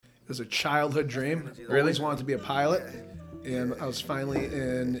was a childhood dream. I always wanted to be a pilot. And I was finally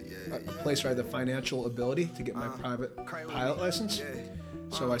in a place where I had the financial ability to get my private pilot license.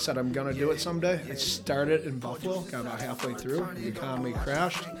 So I said, I'm going to do it someday. I started in Buffalo, got about halfway through. The economy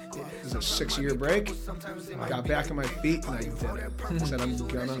crashed. It was a 6-year break. Got back on my feet, and I did it. I said, I'm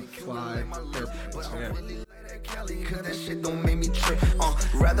going to fly airplanes.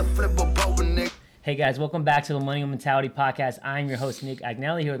 Hey guys, welcome back to the Millennial Mentality Podcast. I'm your host, Nick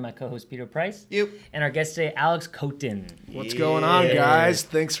Agnelli, here with my co-host, Peter Price. Yep. And our guest today, Alex Kowtun. What's going on, guys?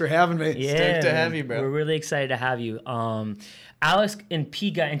 Thanks for having me. Yeah, Stoked to have you, bro. We're really excited to have you. Alex and P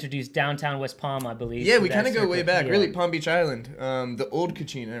got introduced downtown West Palm, I believe. Yeah, we kind of go way back. Yeah. Really, Palm Beach Island. The old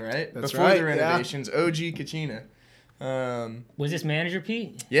Kachina, right? That's Before right, the renovations, OG Kachina. Was this Manager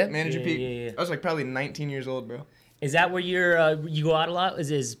Pete? Yeah, Manager Pete. Yeah. I was like probably 19 years old, bro. Is that where you go out a lot?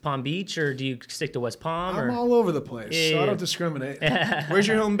 Is Palm Beach, or do you stick to West Palm? I'm or? all over the place, so Yeah. I don't discriminate. Where's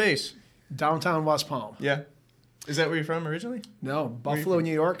your home base? Downtown West Palm. Yeah. Is that where you're from originally? No, Buffalo,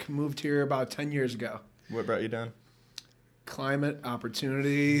 New York. Moved here about 10 years ago. What brought you down? Climate,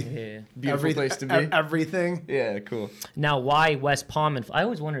 opportunity, Yeah. Beautiful place to be. Everything. Yeah, cool. Now, why West Palm? And I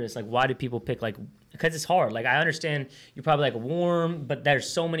always wonder this, like, why do people pick, like, because it's hard. Like, I understand you're probably, like, warm, but there's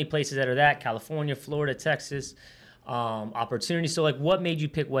so many places that are that. California, Florida, Texas, opportunity. So, like, what made you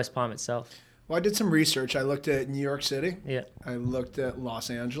pick West Palm itself? Well, I did some research. I looked at New York City. Yeah. I looked at Los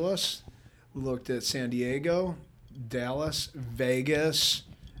Angeles, looked at San Diego, Dallas, Vegas,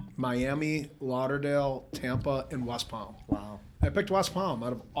 Miami, Lauderdale, Tampa, and West Palm. Wow. I picked West Palm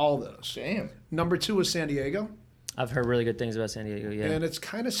out of all those. Damn. Number 2 was San Diego, I've heard really good things about San Diego, yeah. and it's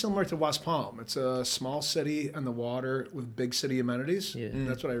kind of similar to West Palm. It's a small city on the water with big city amenities. Yeah.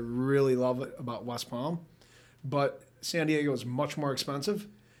 That's what I really love about West Palm. But San Diego is much more expensive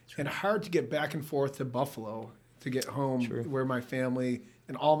and hard to get back and forth to Buffalo to get home where my family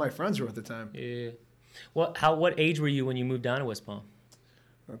and all my friends were at the time. Yeah. What age were you when you moved down to West Palm?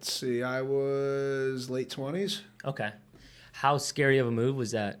 Let's see, I was late 20s. Okay. How scary of a move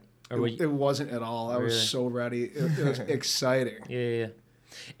was that? Or were you, It wasn't at all. I was Really? so ready. It was exciting. yeah.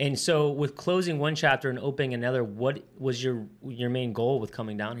 And so, with closing one chapter and opening another, what was your main goal with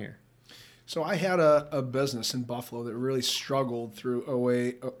coming down here? So I had a business in Buffalo that really struggled through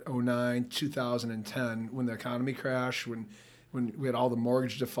 08, 09, 2010 when the economy crashed, when we had all the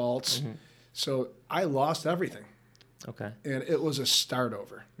mortgage defaults. Mm-hmm. So I lost everything, Okay. and it was a start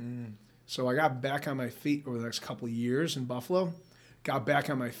over. So I got back on my feet over the next couple of years in Buffalo, got back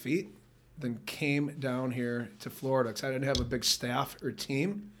on my feet, then came down here to Florida because I didn't have a big staff or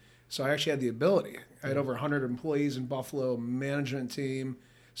team. So I actually had the ability. I had over 100 employees in Buffalo, management team.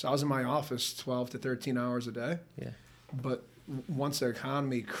 So I was in my office 12 to 13 hours a day. Yeah. But once the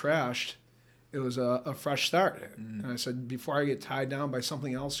economy crashed, it was a fresh start. And I said, before I get tied down by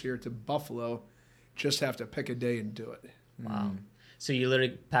something else here to Buffalo, just have to pick a day and do it. Wow. So you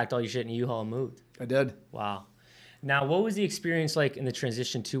literally packed all your shit in a U-Haul and moved. I did. Wow. Now, what was the experience like in the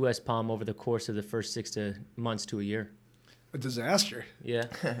transition to West Palm over the course of the first 6 months to a year? A disaster. Yeah.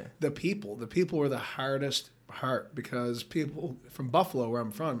 The people were the hardest part because people from Buffalo, where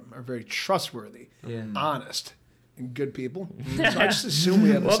I'm from, are very trustworthy, honest, and good people. So I just assumed we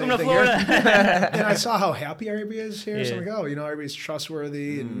had the Welcome same to thing Florida. here. And I saw how happy everybody is here. So I'm Yeah. like, everybody's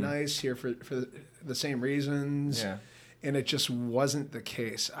trustworthy and nice here for the same reasons. Yeah. And it just wasn't the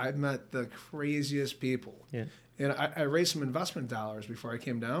case. I met the craziest people. Yeah. And I raised some investment dollars before I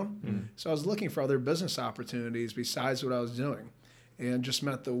came down. So I was looking for other business opportunities besides what I was doing. And just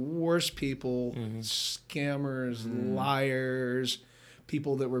met the worst people, scammers, liars,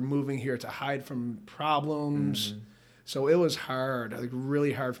 people that were moving here to hide from problems. So it was hard, like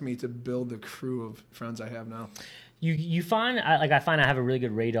really hard for me to build the crew of friends I have now. You find I find I have a really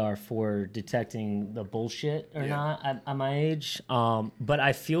good radar for detecting the bullshit or not at my age. But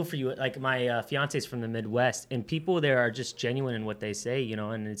I feel for you. Like my fiance's from the Midwest, and people there are just genuine in what they say,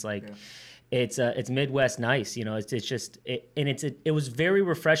 and it's like. Yeah. It's Midwest nice, It's just it was very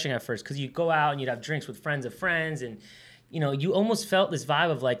refreshing at first because you'd go out and you'd have drinks with friends of friends, and you almost felt this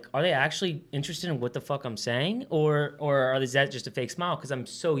vibe of like, are they actually interested in what the fuck I'm saying, or is that just a fake smile because I'm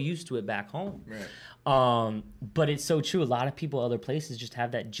so used to it back home? Right. But it's so true. A lot of people other places just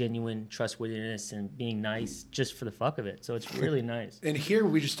have that genuine trustworthiness and being nice just for the fuck of it. So it's really nice. And here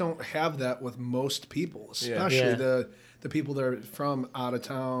we just don't have that with most people, especially the people that are from out of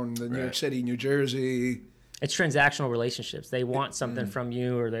town, the New York City, New Jersey. It's transactional relationships. They want something from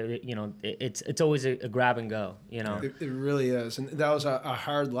you, or it's always a grab and go. It really is, and that was a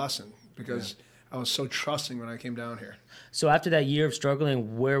hard lesson because I was so trusting when I came down here. So after that year of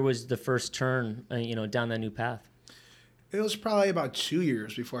struggling, where was the first turn? Down that new path? It was probably about 2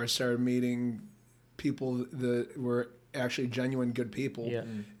 years before I started meeting people that were actually genuine good people. Yeah.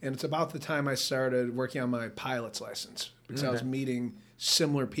 And it's about the time I started working on my pilot's license because I was meeting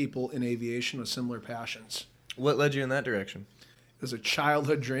similar people in aviation with similar passions. What led you in that direction? It was a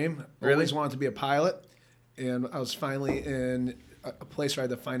childhood dream. Really? Always wanted to be a pilot. And I was finally in a place where I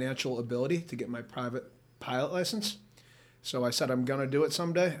had the financial ability to get my private pilot license. So I said, I'm going to do it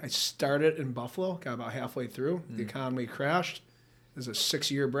someday. I started in Buffalo, got about halfway through. The economy crashed. It was a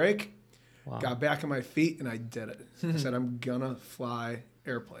 6-year break. Wow. Got back on my feet, and I did it. I said, I'm going to fly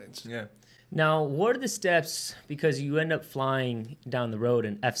airplanes. Yeah. Now, what are the steps, because you end up flying down the road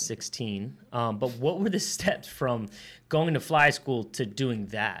in F-16, but what were the steps from going to fly school to doing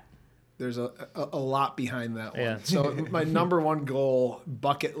that? There's a lot behind that one. Yeah. So my number one goal,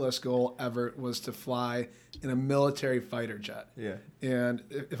 bucket list goal ever, was to fly in a military fighter jet. Yeah. And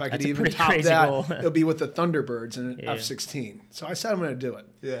if I could That's a even pretty top crazy that, goal. it'll be with the Thunderbirds in an Yeah. F-16. So I said I'm going to do it.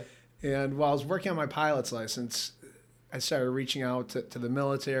 Yeah. And while I was working on my pilot's license, I started reaching out to the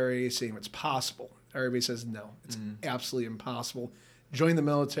military, seeing if it's possible. Everybody says no, it's absolutely impossible. Join the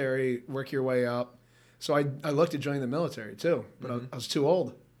military, work your way up. So I looked at joining the military too, but I was too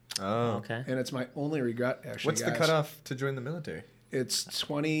old. Oh. Okay. And it's my only regret, actually. What's the guys. cutoff to join the military? It's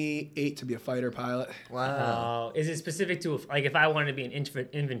 28 to be a fighter pilot. Wow. Is it specific to, like, if I wanted to be an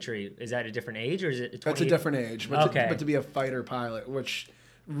infantry, is that a different age, or is it 28? That's a different age. But, Okay. but to be a fighter pilot, which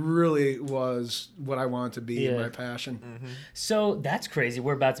really was what I wanted to be and Yeah. my passion. So that's crazy.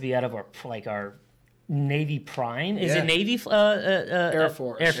 We're about to be out of our Navy prime. Is Yeah. it Navy? Air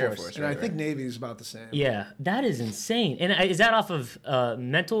Force. Air Force. And I think Navy is about the same. Yeah, that is insane. And is that off of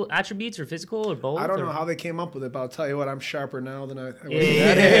mental attributes or physical or both? I don't or? know how they came up with it, but I'll tell you what, I'm sharper now than I was Yeah.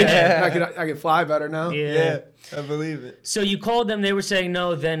 at that age. And I could fly better now. Yeah. I believe it. So you called them. They were saying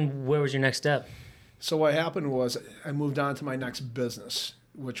no. Then where was your next step? So what happened was I moved on to my next business,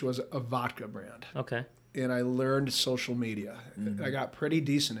 which was a vodka brand. Okay. And I learned social media. I got pretty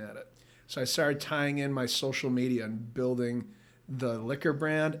decent at it. So I started tying in my social media and building the liquor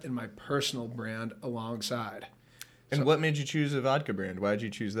brand and my personal brand alongside. And what made you choose a vodka brand? Why did you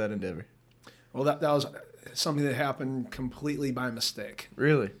choose that endeavor? Well, that was something that happened completely by mistake.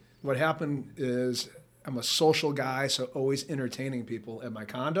 Really? What happened is I'm a social guy, so always entertaining people at my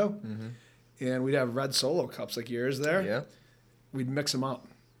condo. And we'd have red Solo cups like yours there. Yeah. We'd mix them up.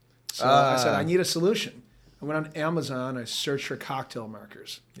 So I said, I need a solution. I went on Amazon. I searched for cocktail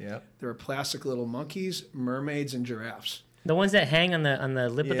markers. Yeah. There were plastic little monkeys, mermaids, and giraffes. The ones that hang on the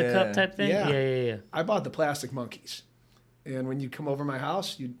lip of the Yeah. cup type thing. Yeah. Yeah. I bought the plastic monkeys. And when you come over my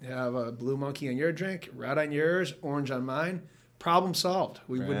house, you'd have a blue monkey on your drink, red on yours, orange on mine. Problem solved.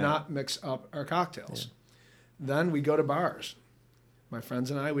 We would Right. not mix up our cocktails. Then we go to bars. My friends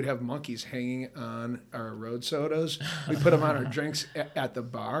and I would have monkeys hanging on our road sodas. We put them on our drinks at the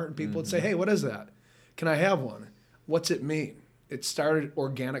bar. And people would say, hey, what is that? Can I have one? What's it mean? It started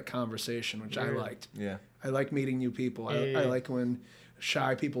organic conversation, which I liked. Yeah. I like meeting new people. I like when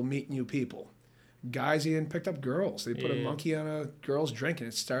shy people meet new people. Guys even picked up girls. They put a monkey on a girl's drink and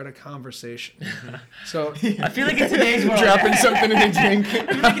it started a conversation. So I feel like in today's world, Dropping something in a drink.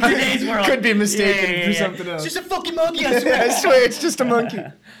 in today's world, Could be mistaken for yeah. something else. It's just a fucking monkey. I swear. I swear it's just a monkey.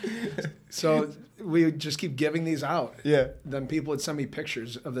 So we would just keep giving these out. Yeah. Then people would send me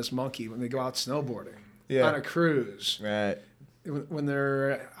pictures of this monkey when they go out snowboarding, Yeah. on a cruise, Right. when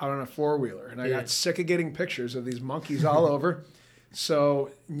they're out on a four-wheeler. And I Yeah. got sick of getting pictures of these monkeys all over.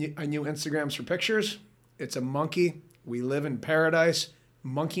 So I knew Instagrams for pictures. It's a monkey. We live in paradise.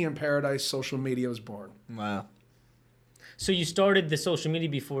 Monkey in Paradise social media was born. Wow. So you started the social media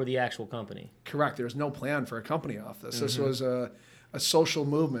before the actual company. Correct. There was no plan for a company off this. This was a social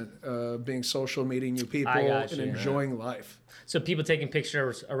movement, being social, meeting new people, I got and you. enjoying life. So people taking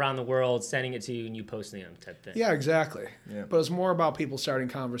pictures around the world, sending it to you, and you posting them type thing. Yeah, exactly. Yeah. But it's more about people starting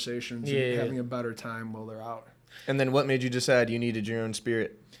conversations Yeah. and having a better time while they're out. And then what made you decide you needed your own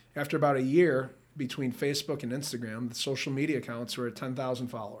spirit? After about a year, between Facebook and Instagram, the social media accounts were at 10,000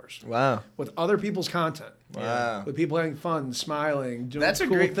 followers Wow. with other people's content. Wow. With people having fun, smiling, doing That's a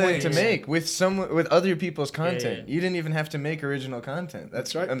cool great point things. to make with other people's content. Yeah. You didn't even have to make original content.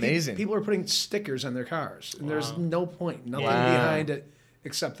 That's That's right. amazing. People are putting stickers on their cars, and there's Wow. no point, nothing Wow. behind it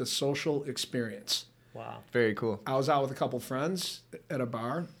except the social experience. Wow. Very cool. I was out with a couple friends at a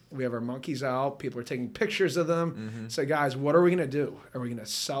bar. We have our monkeys out. People are taking pictures of them. Mm-hmm. Say, guys, what are we going to do? Are we going to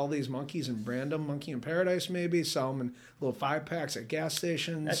sell these monkeys and brand them Monkey in Paradise maybe? Sell them in little 5-packs at gas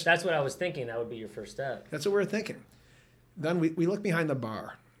stations? That's what I was thinking. That would be your first step. That's what we were thinking. Then we looked behind the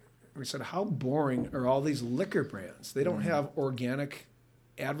bar. We said, how boring are all these liquor brands? They don't have organic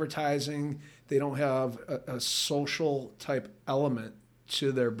advertising. they don't have a social type element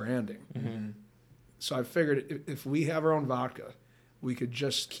to their branding. So I figured if we have our own vodka, we could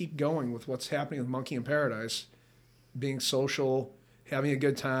just keep going with what's happening with Monkey in Paradise, being social, having a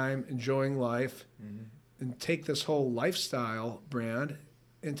good time, enjoying life, and take this whole lifestyle brand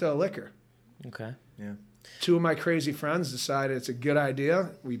into a liquor. Okay. Yeah. Two of my crazy friends decided it's a good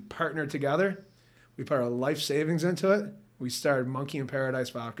idea. We partnered together. We put our life savings into it. We started Monkey in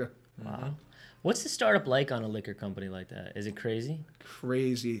Paradise Vodka. Wow. What's the startup like on a liquor company like that? Is it crazy?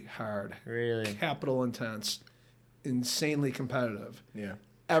 Crazy hard. Really? Capital intense. Insanely competitive. Yeah.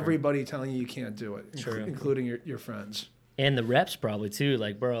 Everybody telling you can't do it, True. including your friends. And the reps probably too.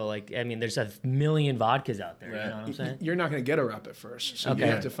 Like, bro, like, I mean, there's a million vodkas out there. Right. You know what I'm saying? You're not going to get a rep at first. So Okay.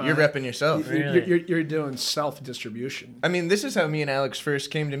 you have to find... You're repping yourself. Really? You're doing self-distribution. I mean, this is how me and Alex first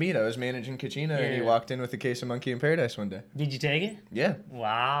came to meet. I was managing Kachina, and he Yeah. walked in with a case of Monkey in Paradise one day. Did you take it? Yeah.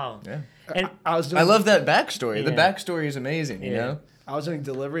 Wow. Yeah. And I was doing, I love that backstory. The Yeah. backstory is amazing, you Yeah. know? I was doing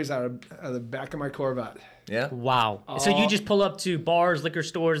deliveries out of the back of my Corvette. Yeah. wow. So you just pull up to bars, liquor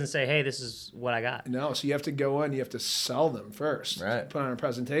stores, and say, "Hey, this is what I got." No, so you have to go in, you have to sell them first. Right. Put on a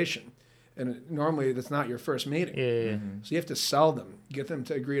presentation. And normally that's not your first meeting. Yeah. So you have to sell them, get them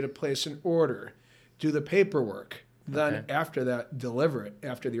to agree to place an order, do the paperwork. Then Okay. after that, deliver it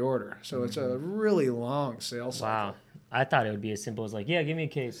after the order. So it's a really long sales cycle. Wow. I thought it would be as simple as like, yeah, give me a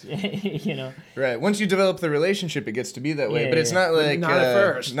case. You know. Right. Once you develop the relationship, it gets to be that way. Yeah, but it's yeah. not like... Not at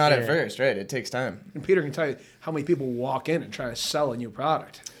first. Not Yeah. at first, right. It takes time. And Peter can tell you how many people walk in and try to sell a new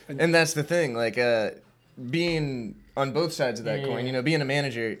product. And that's the thing. Like, being on both sides of that Yeah, coin, yeah. you know, being a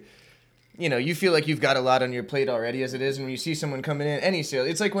manager... You know, you feel like you've got a lot on your plate already as it is, and when you see someone coming in, any sale,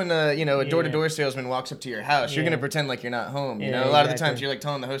 it's like when, you know, a door-to-door salesman walks up to your house, you're Yeah. going to pretend like you're not home, you Yeah, know? A lot of the exactly. times you're like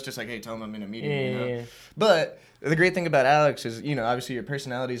telling the hostess, like, hey, tell him I'm in a meeting, Yeah, you know? yeah. But the great thing about Alex is, you know, obviously your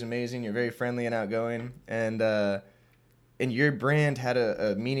personality is amazing, you're very friendly and outgoing, and your brand had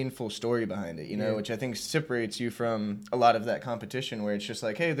a meaningful story behind it, you know, Yeah. which I think separates you from a lot of that competition where it's just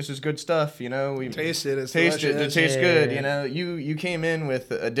like, hey, this is good stuff, you know? We Taste it. It's taste it. It delicious. tastes Yeah, good. yeah, You know, you came in with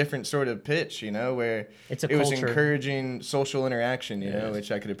a different sort of pitch. You know, where It's a it was culture. encouraging social interaction. You know, Yeah.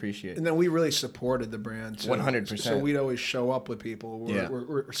 which I could appreciate. And then we really supported the brand too. 100%. So we'd always show up with people. Yeah.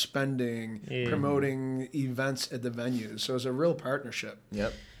 We're spending, Yeah. promoting events at the venues. So it was a real partnership.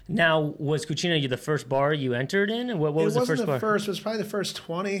 Yep. Now, was Cucina the first bar you entered in? And what was it the wasn't first the bar? first. It was probably the first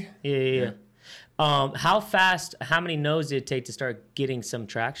 20. Yeah. How many no's did it take to start getting some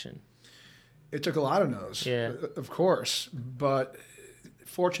traction? It took a lot of no's, Yeah. of course. But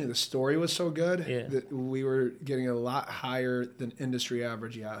fortunately, the story was so good Yeah. that we were getting a lot higher than industry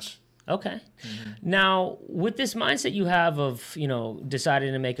average, yes. Okay. Now, with this mindset you have of, you know,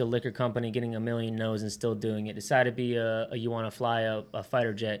 deciding to make a liquor company, getting a million no's and still doing it, decide to be you want to fly a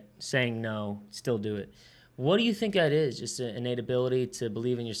fighter jet, saying no, still do it. What do you think that is? Just an innate ability to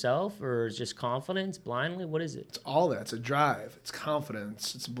believe in yourself, or is just confidence blindly? What is it? It's all that. It's a drive. It's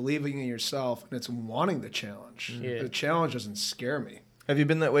confidence. It's believing in yourself, and it's wanting the challenge. Yeah. The challenge doesn't scare me. Have you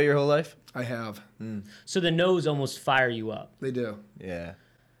been that way your whole life? I have. So the no's almost fire you up. They do. Yeah.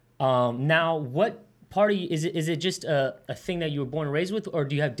 Now, what part of you, is it just a thing that you were born and raised with, or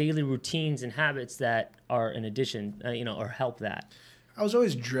do you have daily routines and habits that are an addition, you know, or help that? I was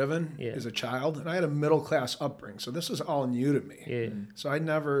always driven Yeah. as a child, and I had a middle-class upbringing, so this was all new to me. Yeah. So I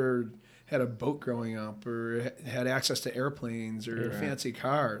never had a boat growing up or had access to airplanes or fancy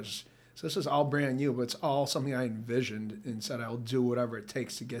cars. So this is all brand new, but it's all something I envisioned and said I'll do whatever it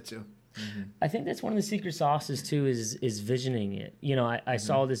takes to get to. I think that's one of the secret sauces too, is visioning it. You know, I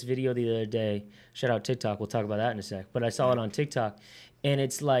saw this video the other day. Shout out TikTok. We'll talk about that in a sec. But I saw it on TikTok, and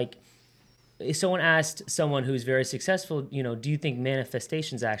it's like someone asked someone who's very successful, you know, do you think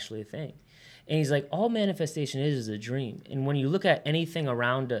manifestation is actually a thing? And he's like, all manifestation is a dream. And when you look at anything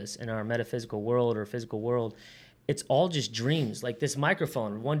around us in our metaphysical world or physical world, it's all just dreams. Like this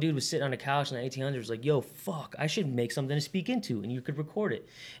microphone. One dude was sitting on a couch in the 1800s like, yo, fuck, I should make something to speak into. And you could record it.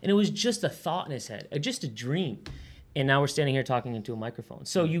 And it was just a thought in his head, just a dream. And now we're standing here talking into a microphone.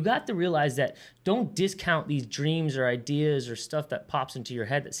 So you got to realize that don't discount these dreams or ideas or stuff that pops into your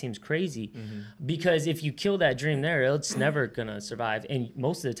head that seems crazy. Because if you kill that dream there, it's never going to survive. And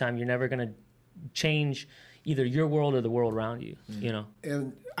most of the time, you're never going to change either your world or the world around you, you know?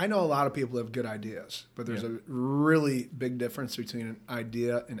 And I know a lot of people have good ideas, but there's a really big difference between an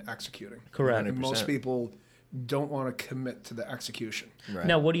idea and executing. Correct. And most people don't want to commit to the execution. Right.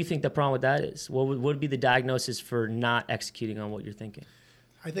 Now, what do you think the problem with that is? What would be the diagnosis for not executing on what you're thinking?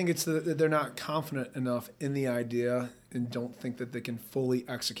 I think it's that they're not confident enough in the idea and don't think that they can fully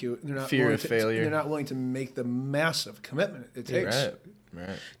execute. And they're not Fear of failure. They're not willing to make the massive commitment it takes.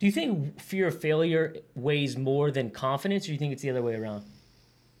 Right. Do you think fear of failure weighs more than confidence, or do you think it's the other way around?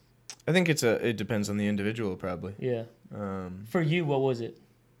 I think it depends on the individual, probably. Yeah. For you, what was it?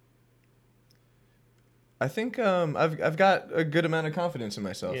 I think I've got a good amount of confidence in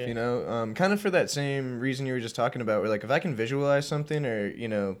myself, Yeah. you know, kind of for that same reason you were just talking about, where like if I can visualize something, or, you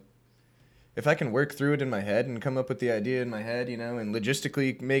know, if I can work through it in my head and come up with the idea in my head, you know, and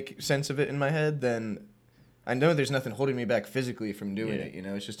logistically make sense of it in my head, then I know there's nothing holding me back physically from doing it, you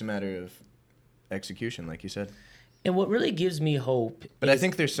know. It's just a matter of execution, like you said. And what really gives me hope But I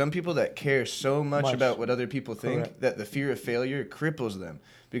think there's some people that care so much about what other people think Correct. that the fear of failure cripples them,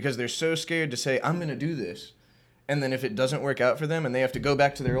 because they're so scared to say, I'm going to do this. And then if it doesn't work out for them and they have to go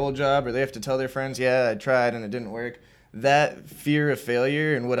back to their old job, or they have to tell their friends, yeah, I tried and it didn't work, that fear of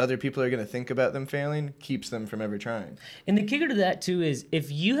failure and what other people are going to think about them failing keeps them from ever trying. And the kicker to that, too, is if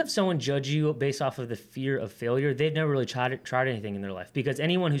you have someone judge you based off of the fear of failure, they've never really tried anything in their life. Because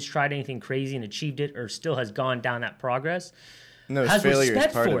anyone who's tried anything crazy and achieved it, or still has gone down that progress, has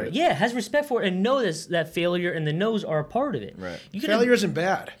respect for it. Yeah, has respect for it, and knows that failure and the no's are a part of it. Right. Failure isn't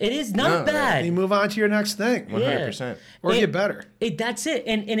bad. It is not bad. And you move on to your next thing. 100%. Or get better. That's it.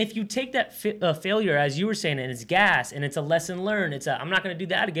 And if you take that failure, as you were saying, and it's gas, and it's a lesson learned, I'm not going to do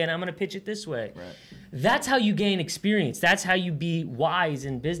that again, I'm going to pitch it this way. Right. That's how you gain experience. That's how you be wise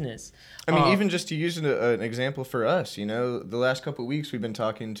in business. I mean, even just to use an example for us, you know, the last couple of weeks we've been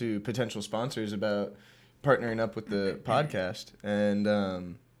talking to potential sponsors about partnering up with the podcast, and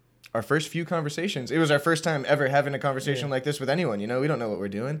our first few conversations, it was our first time ever having a conversation like this with anyone. You know, we don't know what we're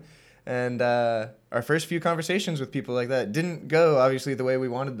doing, and our first few conversations with people like that didn't go obviously the way we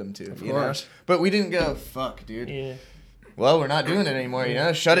wanted them to. Of course. But we didn't go, fuck, dude. Yeah. Well, we're not doing it anymore. You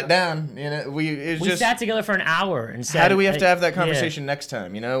know, shut it down. You know, we sat together for an hour and said, how do we have to have that conversation next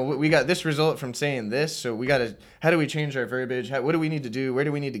time? You know, we got this result from saying this, so we got to. How do we change our verbiage? What do we need to do? Where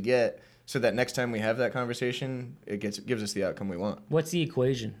do we need to get? So that next time we have that conversation, it gives us the outcome we want. What's the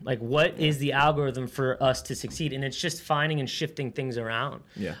equation? Like, what is the algorithm for us to succeed? And it's just finding and shifting things around.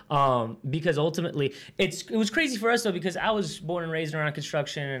 Yeah. Because ultimately, it was crazy for us, though, because I was born and raised around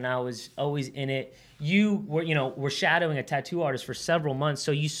construction, and I was always in it. You were shadowing a tattoo artist for several months,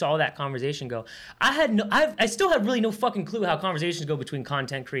 so you saw that conversation go. I still have really no fucking clue how conversations go between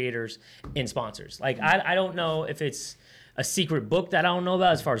content creators and sponsors. Like, I don't know if it's a secret book that I don't know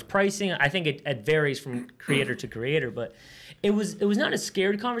about as far as pricing. I think it varies from creator to creator, but it was not a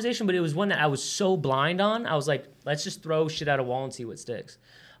scary conversation, but it was one that I was so blind on. I was like, let's just throw shit at a wall and see what sticks.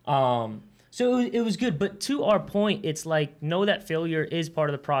 So it was good, but to our point, it's like, know that failure is part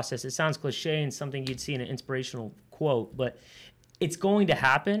of the process. It sounds cliche and something you'd see in an inspirational quote, but it's going to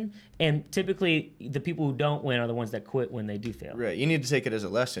happen, and typically the people who don't win are the ones that quit when they do fail. Right. You need to take it as a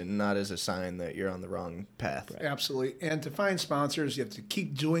lesson, not as a sign that you're on the wrong path. Right. Absolutely. And to find sponsors, you have to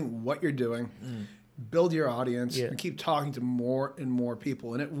keep doing what you're doing, build your audience, and keep talking to more and more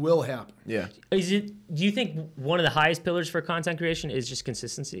people, and it will happen. Yeah. Do you think one of the highest pillars for content creation is just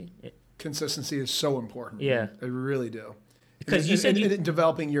consistency? Consistency is so important. Yeah. I really do. Because you said in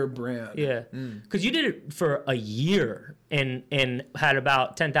developing your brand. Yeah. Because you did it for a year and had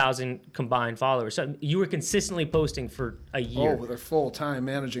about 10,000 combined followers. So you were consistently posting for a year. Oh, with a full time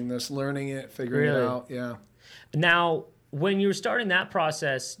managing this, learning it, figuring it out. Yeah. Now, when you were starting that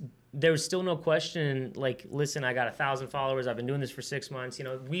process, there was still no question, like, listen, I got 1,000 followers. I've been doing this for 6 months. You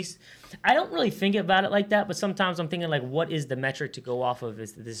know, I don't really think about it like that, but sometimes I'm thinking, like, what is the metric to go off of?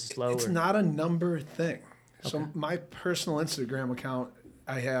 Is this slow? It's not a number thing. Okay. So my personal Instagram account,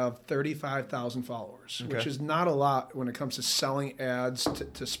 I have 35,000 followers, which is not a lot when it comes to selling ads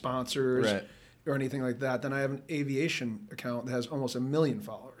to sponsors or anything like that. Then I have an aviation account that has almost 1 million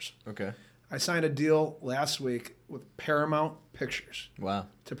followers. Okay. I signed a deal last week with Paramount Pictures. Wow.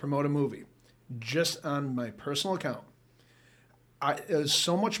 To promote a movie, just on my personal account. It was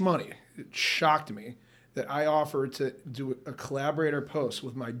so much money, it shocked me, that I offered to do a collaborator post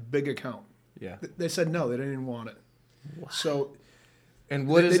with my big account. Yeah. They said no, they didn't even want it. Wow. So. And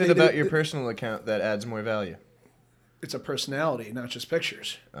what is it about your personal account that adds more value? It's a personality, not just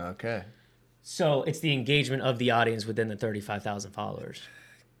pictures. Okay. So it's the engagement of the audience within the 35,000 followers.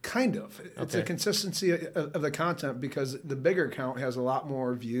 Kind of. It's a consistency of the content, because the bigger account has a lot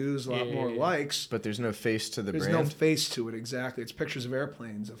more views, a lot more likes. But there's no face to the brand. There's no face to it, exactly. It's pictures of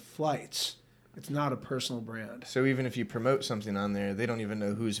airplanes, of flights. It's not a personal brand. So even if you promote something on there, they don't even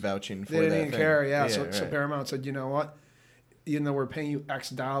know who's vouching for that. They didn't even care, yeah. So right. Paramount said, you know what? Even though we're paying you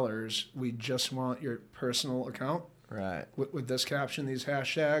X dollars, we just want your personal account. Right. With this caption, these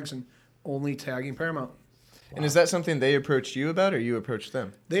hashtags, and only tagging Paramount. And is that something they approached you about, or you approached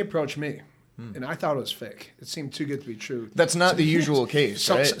them? They approached me, and I thought it was fake. It seemed too good to be true. That's not the usual case,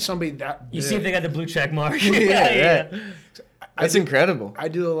 right? Somebody that You big. see if they got the blue check mark. Yeah. That's incredible. I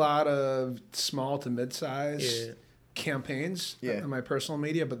do a lot of small to mid-size campaigns on my personal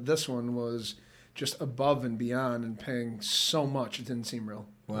media, but this one was just above and beyond and paying so much it didn't seem real.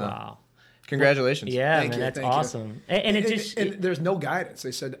 Wow. Congratulations. Yeah, Thank man, you, that's thank you. awesome. And it just and there's no guidance.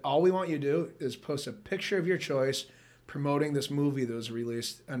 They said all we want you to do is post a picture of your choice promoting this movie that was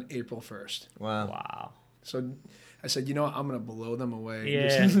released on April 1st. wow. So I said, you know what? I'm going to blow them away. Yeah.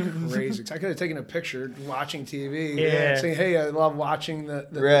 This is crazy. I could have taken a picture watching TV saying, hey, I love watching the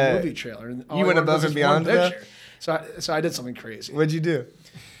movie trailer. And all You I went wanted above was and this one beyond that? picture. So I did something crazy. What'd you do?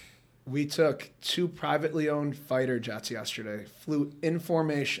 We took 2 privately owned fighter jets yesterday, flew in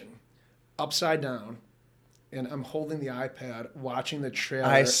formation, upside down, and I'm holding the iPad, watching the trailer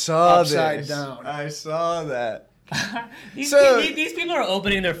I saw upside this. down. I saw that. These people are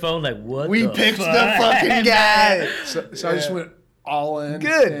opening their phone like, what We the picked fuck? the fucking guy. So I just went all in.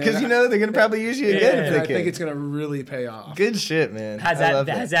 Good, and because you know they're gonna probably use you again and if they I think can. it's going to really pay off. Good shit, man. Has I love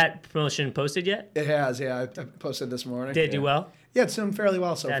that promotion posted yet? It has, yeah. I posted this morning. Did it do well? Yeah, it's doing fairly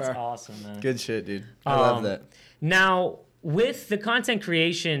well so That's far. awesome, man. Good shit, dude. I love that. Now, with the content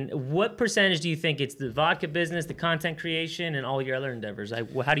creation, what percentage do you think it's the vodka business, the content creation, and all your other endeavors?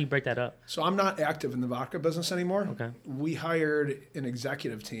 How do you break that up? So I'm not active in the vodka business anymore. Okay. We hired an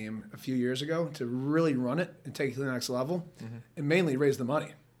executive team a few years ago to really run it and take it to the next level and mainly raise the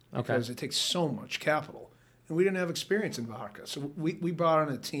money because it takes so much capital. And we didn't have experience in vodka. So we brought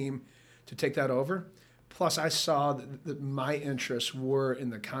on a team to take that over. Plus, I saw that my interests were in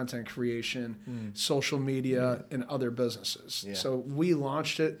the content creation, social media, and other businesses. Yeah. So we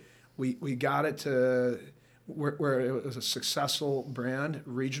launched it. We got it to where it was a successful brand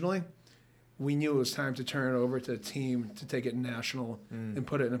regionally. We knew it was time to turn it over to a team to take it national and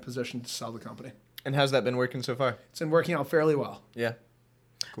put it in a position to sell the company. And how's that been working so far? It's been working out fairly well. Yeah.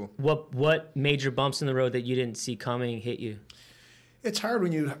 Cool. What major bumps in the road that you didn't see coming hit you? It's hard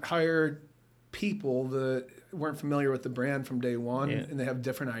when you hire people that weren't familiar with the brand from day one and they have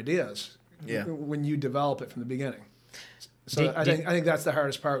different ideas when you develop it from the beginning. So I think that's the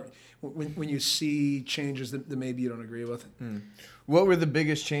hardest part when you see changes that maybe you don't agree with. What were the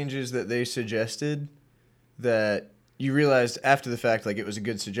biggest changes that they suggested that you realized after the fact, like it was a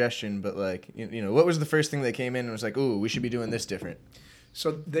good suggestion, but like, you know, what was the first thing that came in and was like, ooh, we should be doing this different?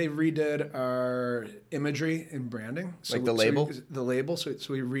 So they redid our imagery and branding. So Like the label? The label. So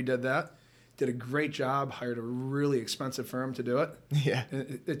we redid that. Did a great job. Hired a really expensive firm to do it. Yeah.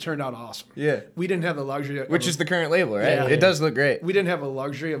 And it turned out awesome. Yeah. We didn't have the luxury. Which is the current label, right? Yeah. It does look great. We didn't have a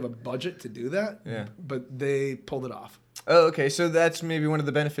luxury of a budget to do that. Yeah. But they pulled it off. Oh, okay. So that's maybe one of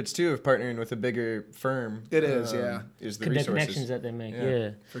the benefits too of partnering with a bigger firm. It is, yeah. Is the The resources. connections that they make.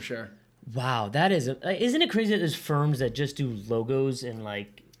 Yeah. For sure. Wow, that is. Isn't it crazy that there's firms that just do logos and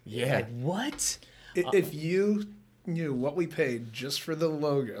like. Yeah. Like what? If you knew what we paid just for the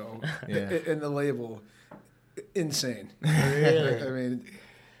logo and the label, insane. Really? I mean,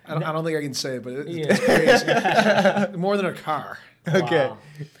 I don't think I can say it, but it's crazy. More than a car. Okay.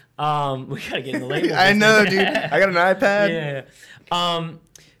 Wow. We gotta get in the label. I know, dude. I got an iPad. Yeah.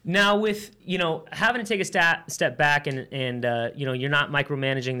 Now with having to take a step back and you're not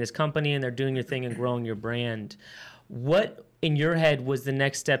micromanaging this company and they're doing your thing and growing your brand. What in your head was the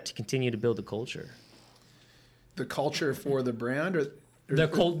next step to continue to build a culture? The culture for the brand, or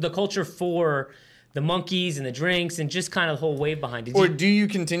The culture for the monkeys and the drinks and just kind of the whole wave behind it. Or do you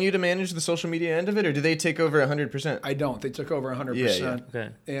continue to manage the social media end of it, or do they take over 100%? I don't. They took over 100%. Yeah. Okay.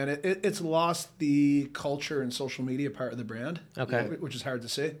 And it's lost the culture and social media part of the brand. Okay. Which is hard to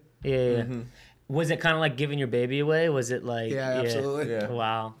see. Yeah. Mm-hmm. Was it kind of like giving your baby away? Was it like... Yeah, absolutely. Yeah.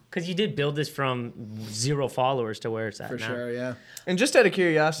 Wow. Because you did build this from 0 followers to where it's at For now. sure, yeah. And just out of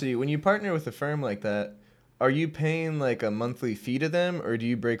curiosity, when you partner with a firm like that, are you paying like a monthly fee to them, or do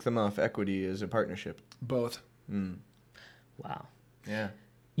you break them off equity as a partnership? Both. Wow. Yeah.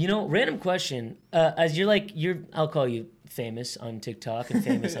 Random question. As I'll call you famous on TikTok and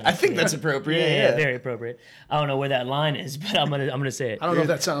famous on I think that's appropriate. Yeah, very appropriate. I don't know where that line is, but I'm gonna say it. I don't know if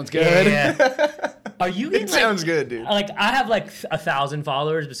that sounds good. Yeah. Are you getting It sounds good, dude. Like I have like 1,000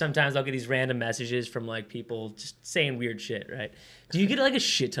 followers, but sometimes I'll get these random messages from like people just saying weird shit, right? Do you get like a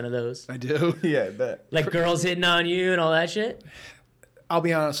shit ton of those? I do. Yeah, I bet. Like girls hitting on you and all that shit? I'll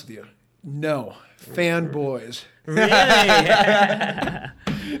be honest with you. No. Fanboys. Really?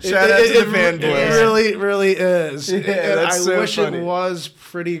 Shout out to the fanboys. It really, really is. Yeah, And that's I so wish funny. it was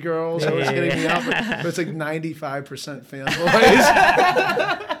pretty girls. I was Yeah. getting me out, but it's like 95%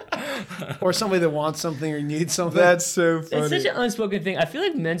 fanboys. Or somebody that wants something or needs something. That's so funny. It's such an unspoken thing. I feel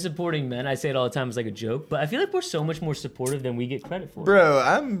like men supporting men, I say it all the time as like a joke, but I feel like we're so much more supportive than we get credit for. Bro,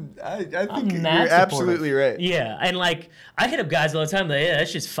 I think you're mad absolutely supportive. right. Yeah, and like I hit up guys all the time like, yeah, that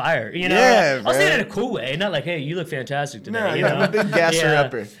shit's fire. You know, Yeah, I'll say it bro. in a cool way, not like, hey, you look fantastic today. No, you I'm know? a big gasser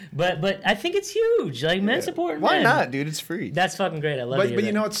upper. But I think it's huge. Like men supporting Why men. not, dude? It's free. That's fucking great. I love it. But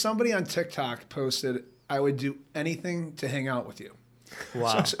you know what? Somebody on TikTok posted, I would do anything to hang out with you.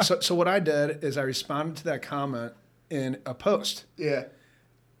 wow. So what I did is I responded to that comment in a post. Yeah.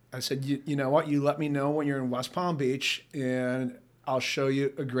 I said, you know what? You let me know when you're in West Palm Beach, and I'll show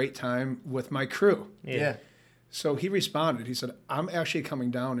you a great time with my crew. Yeah. So he responded. He said, I'm actually coming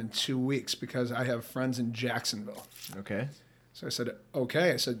down in 2 weeks because I have friends in Jacksonville. Okay. So I said,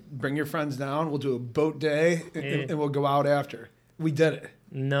 okay. I said, bring your friends down. We'll do a boat day, and we'll go out after. We did it.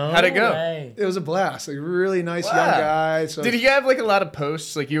 No. How'd it go? way. It was a blast. Like, really nice Wow. young guy. So Did he have like a lot of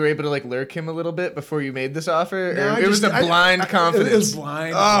posts? Like you were able to like lurk him a little bit before you made this offer? No, Or I it was just- a blind confidence? It was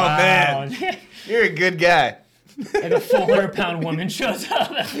blind. Oh, Wow. man. You're a good guy. Like a 400-pound woman shows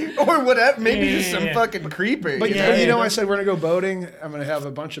up. Or whatever. Maybe Yeah, just some yeah. fucking creeper. But Yeah, you know, yeah. I said we're gonna go boating. I'm gonna have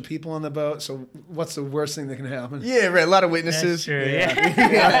a bunch of people on the boat. So what's the worst thing that can happen? Yeah, right. A lot of That's witnesses. true.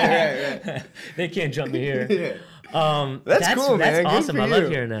 Yeah, right. They can't jump me here. Yeah. That's cool, man. That's Good awesome. for I love you.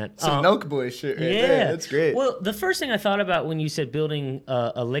 hearing that. Some milk boy shit right Yeah, there. That's great. Well, the first thing I thought about when you said building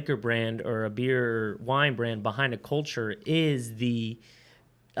a liquor brand or a beer or wine brand behind a culture is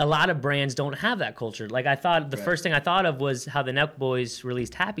a lot of brands don't have that culture. Like I thought, the first thing I thought of was how the Nelk Boys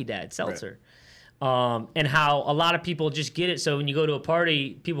released Happy Dad seltzer. And how a lot of people just get it. So when you go to a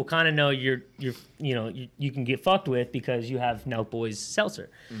party, people kind of know you can get fucked with because you have Nelk Boys seltzer.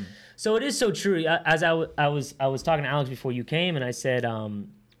 So it is so true. As I was talking to Alex before you came, and I said, I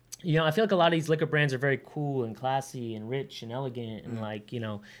feel like a lot of these liquor brands are very cool and classy and rich and elegant, and like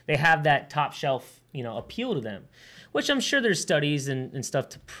they have that top shelf appeal to them, which I'm sure there's studies and stuff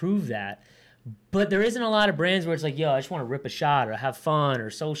to prove that. But there isn't a lot of brands where it's like, yo, I just want to rip a shot or have fun or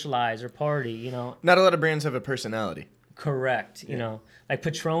socialize or party, Not a lot of brands have a personality. Correct. Like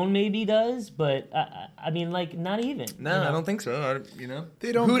Patron maybe does, but I mean, like not even. No, I don't think so.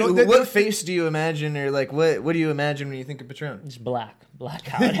 They don't. What face do you imagine, or like what do you imagine when you think of Patron? Just blackout.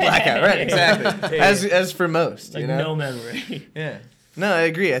 Blackout, right? Exactly. Yeah. As for most, Like no memory. Yeah. No, I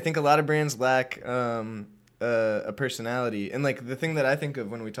agree. I think a lot of brands lack a personality, and like the thing that I think of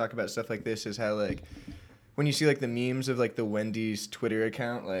when we talk about stuff like this is how like when you see like the memes of like the Wendy's Twitter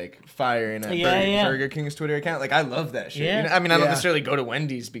account like firing at Burger King's Twitter account, like I love that shit. Yeah. I mean, I don't necessarily go to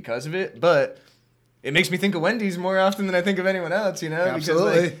Wendy's because of it, but it makes me think of Wendy's more often than I think of anyone else, Absolutely.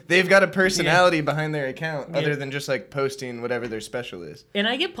 Because like, they've got a personality behind their account other than just like posting whatever their special is. And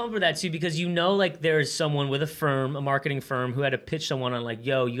I get pumped for that too because like there's someone with a marketing firm who had to pitch someone on like,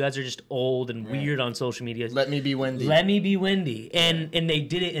 yo, you guys are just old and weird on social media. Let me be Wendy. Let me be Wendy. And they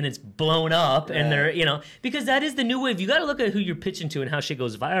did it and it's blown up and they're, because that is the new wave. You got to look at who you're pitching to and how shit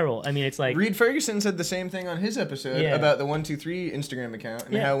goes viral. I mean, it's like Reed Ferguson said the same thing on his episode about the 123 Instagram account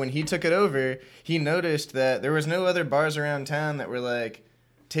and how when he took it over, he noticed that there was no other bars around town that were like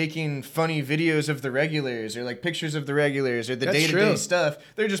taking funny videos of the regulars or like pictures of the regulars or the That's day-to-day true. stuff.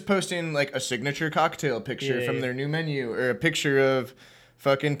 They're just posting like a signature cocktail picture from their new menu or a picture of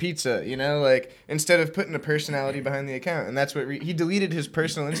fucking pizza, like instead of putting a personality behind the account. And that's what he deleted his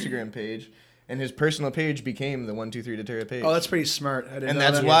personal Instagram page. And his personal page became the 123 Deterra page. Oh, that's pretty smart. I didn't And know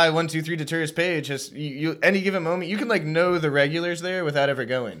that's that. why 123 Deterra's page has you any given moment you can like know the regulars there without ever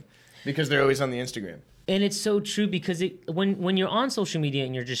going because they're always on the Instagram. And it's so true because when you're on social media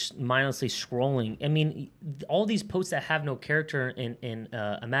and you're just mindlessly scrolling, I mean, all these posts that have no character and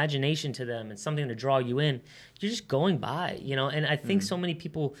imagination to them and something to draw you in, you're just going by, And I think so many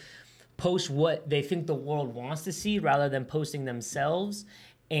people post what they think the world wants to see rather than posting themselves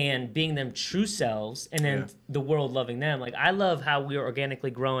and being them true selves and then the world loving them. Like, I love how we are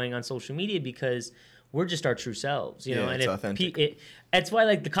organically growing on social media because we're just our true selves, it's and authentic. That's why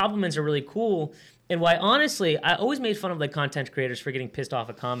like the compliments are really cool. And why, honestly, I always made fun of like content creators for getting pissed off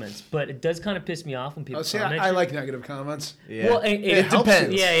at comments, but it does kind of piss me off when people comment. I like negative comments. Yeah. Well, it helps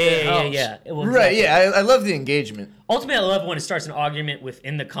depends. you. Yeah. Well, Right, exactly. yeah, I love the engagement. Ultimately, I love when it starts an argument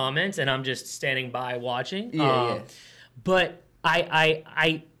within the comments, and I'm just standing by watching. Yeah. But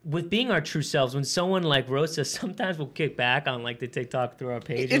I with being our true selves, when someone like roasts us, sometimes we'll kick back on like the TikTok through our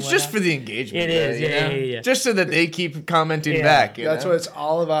page. It's just for the engagement. It is, though, yeah. Just so that they keep commenting Yeah. back. That's what it's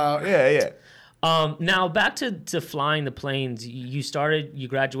all about. Yeah. Now back to flying the planes. You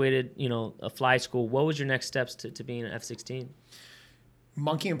graduated, a fly school. What was your next steps to being an F-16?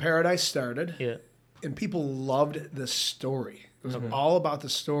 Monkey in Paradise started. Yeah. And people loved the story. It was all about the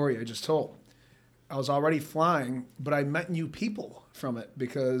story I just told. I was already flying, but I met new people from it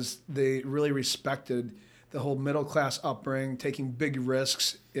because they really respected the whole middle class upbringing, taking big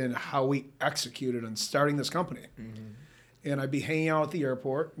risks in how we executed on starting this company. And I'd be hanging out at the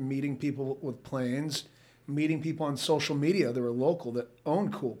airport, meeting people with planes, meeting people on social media that were local that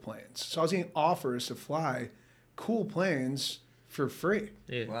owned cool planes. So I was getting offers to fly cool planes for free.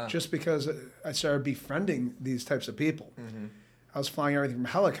 Yeah. Wow. Just because I started befriending these types of people. I was flying everything from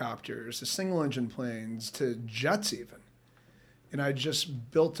helicopters to single engine planes to jets even. And I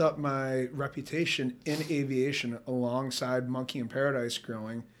just built up my reputation in aviation alongside Monkey in Paradise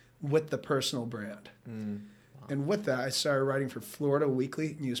growing with the personal brand. And with that, I started writing for Florida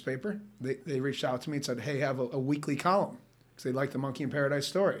Weekly newspaper. They reached out to me and said, hey, have a weekly column because they liked the Monkey in Paradise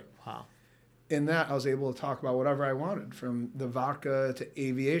story. Wow. In that, I was able to talk about whatever I wanted, from the vodka to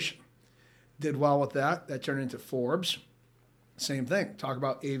aviation. Did well with that. That turned into Forbes. Same thing. Talk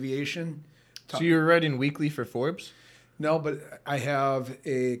about aviation. So you were writing weekly for Forbes? No, but I have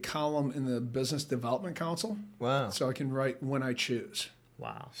a column in the Business Development Council. Wow. So I can write when I choose.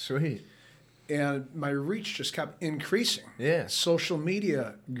 Wow. Sweet. And my reach just kept increasing. Yeah. Social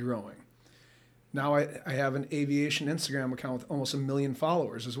media growing. Now I have an aviation Instagram account with almost 1 million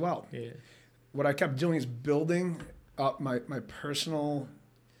followers as well. Yeah. What I kept doing is building up my personal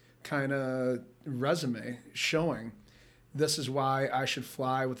kind of resume, showing this is why I should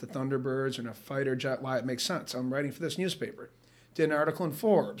fly with the Thunderbirds and a fighter jet, why it makes sense. I'm writing for this newspaper. Did an article in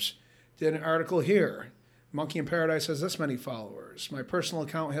Forbes. Did an article here. Monkey in Paradise has this many followers. My personal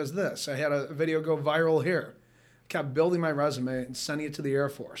account has this. I had a video go viral here. Kept building my resume and sending it to the Air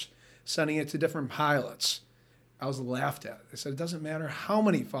Force, sending it to different pilots. I was laughed at. They said, it doesn't matter how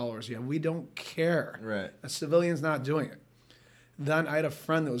many followers you have. We don't care. Right. A civilian's not doing it. Then I had a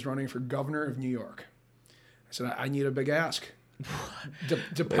friend that was running for governor of New York. I said, I need a big ask.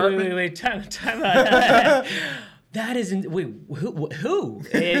 Department. Wait, time out. That isn't. Wait, who?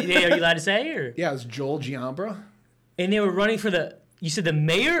 Are you allowed to say? Or? Yeah, it was Joel Giambra. And they were running for you said the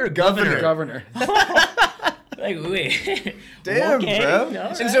mayor or governor? Governor. Like, wait. Damn, okay, bro. all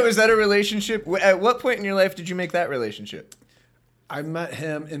right. And so is that a relationship? At what point in your life did you make that relationship? I met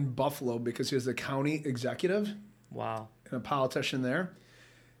him in Buffalo because he was the county executive Wow. and a politician there.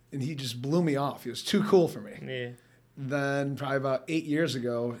 And he just blew me off. He was too cool for me. Yeah. Then probably about 8 years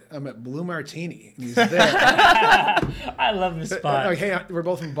ago, I'm at Blue Martini, and he's there. I love this spot. Like, hey, we're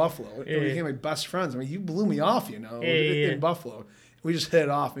both from Buffalo. Yeah. We became like best friends. I mean, you blew me off, in Buffalo. We just hit it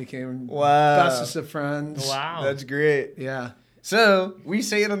off and became bestest of friends. Wow. That's great. Yeah. So we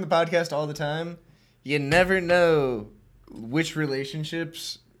say it on the podcast all the time. You never know which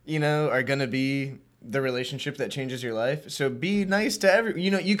relationships, are going to be the relationship that changes your life. So be nice to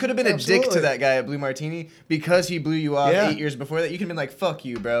you could have been a dick to that guy at Blue Martini because he blew you off 8 years before that. You could have been like, fuck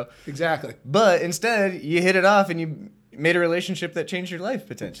you, bro. Exactly. But instead, you hit it off and you made a relationship that changed your life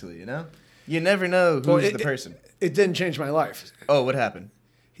potentially, You never know who's the person. It didn't change my life. Oh, what happened?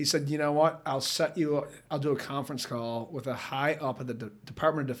 He said, you know what? I'll do a conference call with a high up at the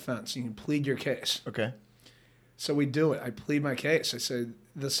Department of Defense. You can plead your case. Okay. So we do it. I plead my case. I said,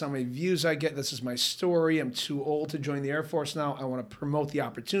 this is how many views I get. This is my story. I'm too old to join the Air Force now. I want to promote the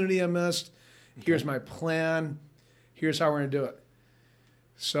opportunity I missed. Okay. Here's my plan. Here's how we're going to do it.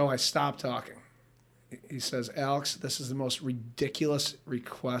 So I stopped talking. He says, Alex, this is the most ridiculous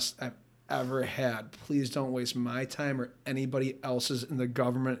request I've ever had. Please don't waste my time or anybody else's in the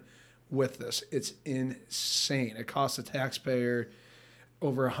government with this. It's insane. It costs the taxpayer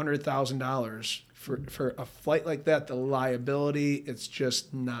over $100,000 for a flight like that. The liability, it's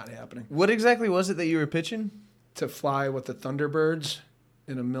just not happening. What exactly was it that you were pitching? To fly with the Thunderbirds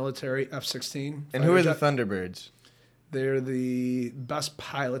in a military F-16. And who are the Thunderbirds? They're the best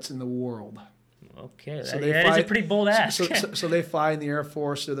pilots in the world. Okay, so that is a pretty bold ask. So they fly in the Air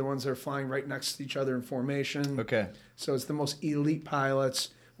Force. They're the ones that are flying right next to each other in formation. Okay. So it's the most elite pilots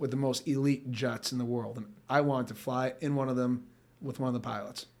with the most elite jets in the world. And I wanted to fly in one of them with one of the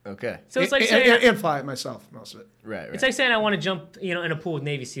pilots. Okay. So it's like saying... And fly it myself, most of it. Right. It's like saying I want to jump, in a pool with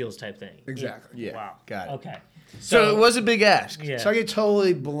Navy SEALs type thing. Exactly. Yeah. Wow. Got it. Okay. So it was a big ask. Yeah. So I get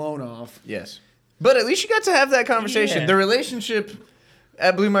totally blown off. Yes. But at least you got to have that conversation. Yeah. The relationship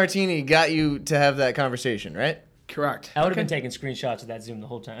at Blue Martini got you to have that conversation, right? Correct. I would have been taking screenshots of that Zoom the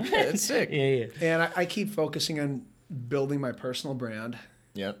whole time. Yeah, that's sick. Yeah. And I keep focusing on building my personal brand,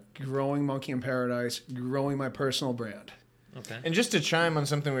 Yep. growing Monkey in Paradise, growing my personal brand. Okay. And just to chime on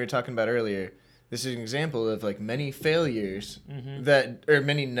something we were talking about earlier, this is an example of like many failures or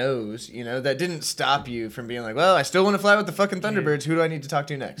many no's, that didn't stop you from being like, well, I still want to fly with the fucking Thunderbirds. Who do I need to talk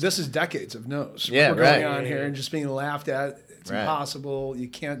to next? This is decades of no's. Yeah, We're going on here and just being laughed at. It's impossible. You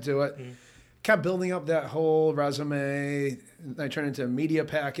can't do it. Kept building up that whole resume. I turned it into a media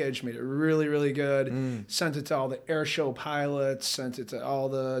package, made it really, really good. Sent it to all the air show pilots, sent it to all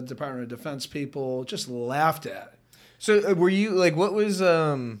the Department of Defense people, just laughed at. So were you, like, what was,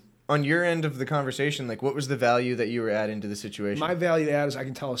 on your end of the conversation, like, what was the value that you were adding to the situation? My value add is I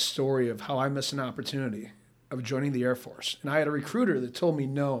can tell a story of how I missed an opportunity of joining the Air Force. And I had a recruiter that told me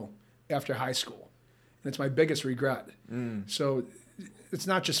no after high school. And it's my biggest regret. So it's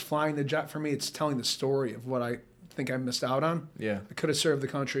not just flying the jet for me, it's telling the story of what I think I missed out on. Yeah. I could have served the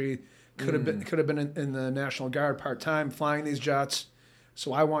country, could have been in the National Guard part-time flying these jets.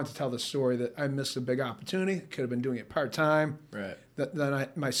 So I wanted to tell the story that I missed a big opportunity, could have been doing it part-time. Right.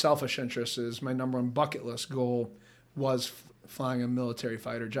 My selfish interest is my number one bucket list goal was flying a military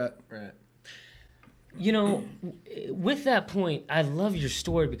fighter jet. Right. With that point, I love your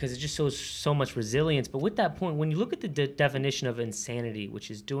story because it just shows so much resilience. But with that point, when you look at the definition of insanity,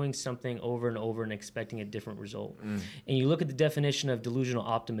 which is doing something over and over and expecting a different result, and you look at the definition of delusional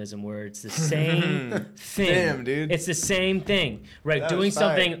optimism, where it's the same thing. Damn, dude. It's the same thing, right? Doing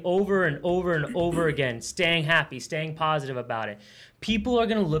something over and over and over again, staying happy, staying positive about it. People are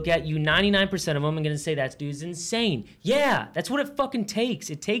going to look at you, 99% of them, and going to say, that dude's insane. Yeah, that's what it fucking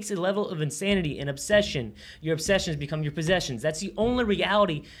takes. It takes a level of insanity and obsession. Your obsessions become your possessions. That's the only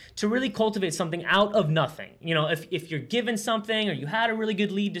reality to really cultivate something out of nothing. If you're given something or you had a really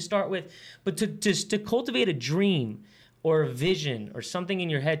good lead to start with, but to cultivate a dream or a vision or something in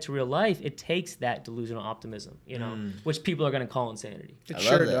your head to real life, it takes that delusional optimism, which people are going to call insanity. It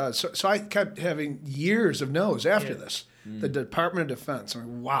sure does. So I kept having years of no's after this. The Department of Defense.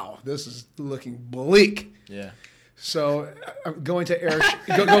 I'm like, wow, this is looking bleak. Yeah. So I'm going to air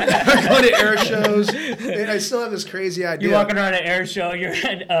going to air shows, and I still have this crazy idea. You're walking around an air show. You're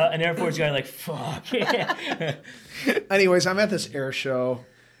an Air Force guy, like, fuck. Anyways, I'm at this air show.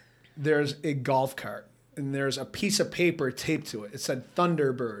 There's a golf cart, and there's a piece of paper taped to it. It said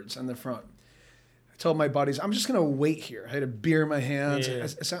Thunderbirds on the front. I told my buddies, I'm just going to wait here. I had a beer in my hands. Yeah. I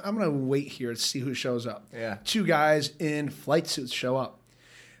said, I'm going to wait here to see who shows up. Yeah. 2 guys in flight suits show up.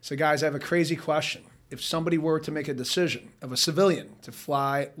 So, guys, I have a crazy question. If somebody were to make a decision of a civilian to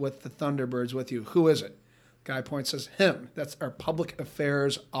fly with the Thunderbirds with you, who is it? Guy points, says, him. That's our public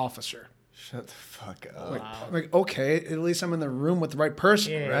affairs officer. Shut the fuck up. I'm like, okay, at least I'm in the room with the right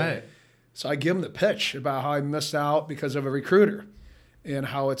person. Yeah. Right. So I give him the pitch about how I missed out because of a recruiter and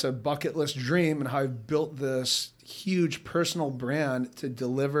how it's a bucket list dream and how I've built this huge personal brand to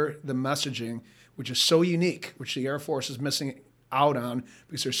deliver the messaging, which is so unique, which the Air Force is missing out on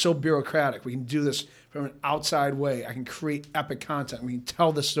because they're so bureaucratic. We can do this from an outside way. I can create epic content. We can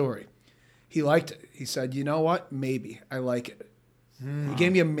tell the story. He liked it. He said, you know what? Maybe. I like it. He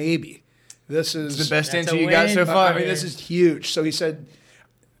gave me a maybe. This is the best answer you got so far. I mean, this is huge. So he said,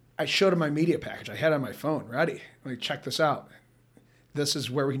 I showed him my media package. I had it on my phone ready. I'm like, check this out. This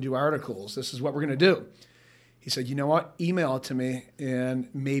is where we can do articles. This is what we're going to do. He said, you know what? Email it to me, and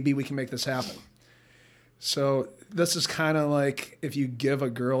maybe we can make this happen. So this is kind of like if you give a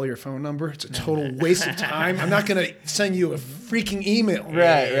girl your phone number, it's a total waste of time. I'm not going to send you a freaking email.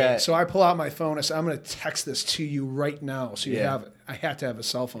 Right. So I pull out my phone. I said, I'm going to text this to you right now so you have it. I have to have a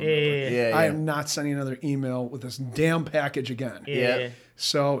cell phone number. Yeah. I am not sending another email with this damn package again. Yeah.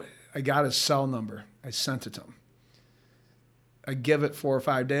 So I got his cell number. I sent it to him. I give it 4 or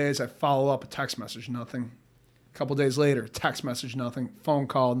 5 days. I follow up a text message, nothing. A couple days later, text message, nothing. Phone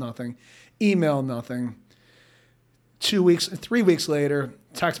call, nothing. Email, nothing. 3 weeks later,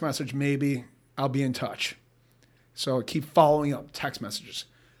 text message, maybe. I'll be in touch. So I keep following up text messages,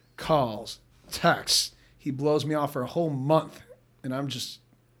 calls, texts. He blows me off for a whole month, and I'm just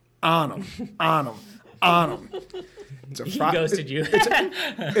on him. He ghosted you.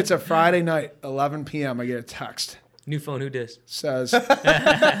 It's a Friday night, 11 p.m. I get a text. New phone, who dis? Says,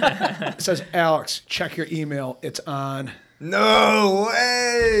 Alex, check your email. It's on. No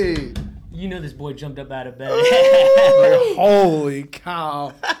way. You know this boy jumped up out of bed. Like, holy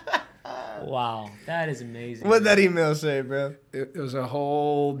cow. Wow, that is amazing. What'd that email say, bro? It was a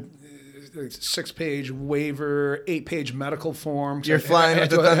whole 6-page waiver, 8-page medical form. You're flying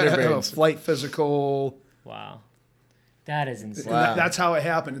with the Thunderbirds. A flight physical. Wow. That is insane. Wow. That's how it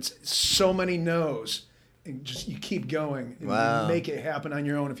happened. It's so many no's. And just you keep going and you make it happen on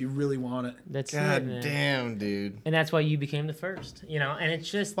your own if you really want it. That's God it, man. damn, dude. And that's why you became the first, and it's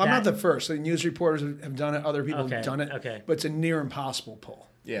just. Well, I'm not the first. The news reporters have done it. Other people have done it. Okay. But it's a near impossible pull.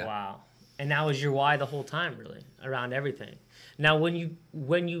 Yeah. Wow. And that was your why the whole time, really, around everything. Now, when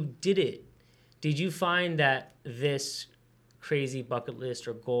you did it, did you find that this crazy bucket list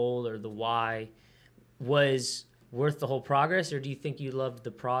or goal or the why was worth the whole progress, or do you think you loved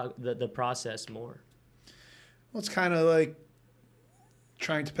the process more? Well, it's kind of like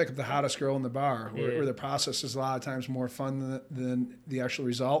trying to pick up the hottest girl in the bar, where the process is a lot of times more fun than the actual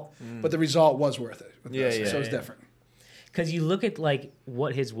result. But the result was worth it. So it's different. Because you look at like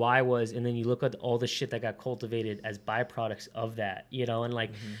what his why was, and then you look at all the shit that got cultivated as byproducts of that, you know. And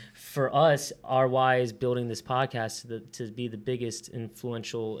like for us, our why is building this podcast to be the biggest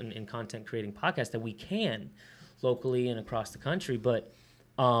influential and content creating podcast that we can locally and across the country. But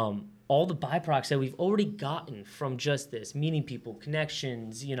all the byproducts that we've already gotten from just this, meeting people,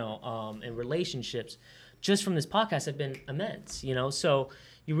 connections, you know, and relationships, just from this podcast have been immense, you know. So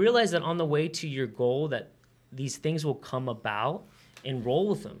you realize that on the way to your goal that these things will come about and roll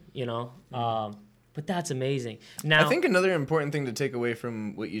with them, you know. But that's amazing. Now, I think another important thing to take away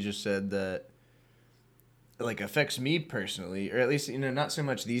from what you just said that like affects me personally, or at least, you know, not so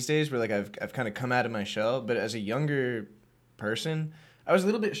much these days where like I've kind of come out of my shell, but as a younger person, I was a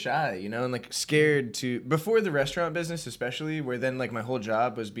little bit shy, you know, and like scared to, before the restaurant business especially, where then like my whole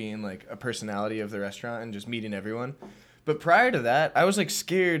job was being like a personality of the restaurant and just meeting everyone. But prior to that, I was like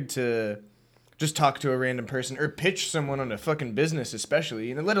scared to just talk to a random person or pitch someone on a fucking business, especially,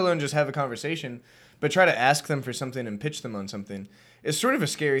 you know, let alone just have a conversation, but try to ask them for something and pitch them on something. It's sort of a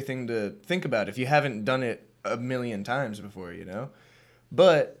scary thing to think about if you haven't done it a million times before, you know.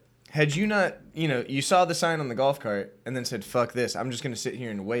 But had you not, you know, you saw the sign on the golf cart and then said, fuck this, I'm just going to sit here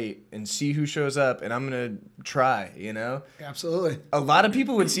and wait and see who shows up and I'm going to try, you know? Absolutely. A lot of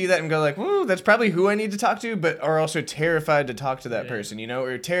people would see that and go like, whoa, that's probably who I need to talk to, but are also terrified to talk to that person, you know,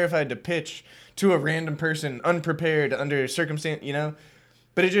 or terrified to pitch to a random person unprepared under circumstance, you know?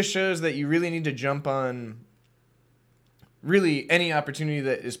 But it just shows that you really need to jump on really any opportunity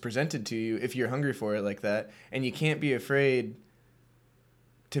that is presented to you if you're hungry for it like that, and you can't be afraid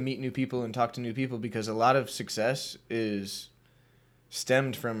to meet new people and talk to new people, because a lot of success is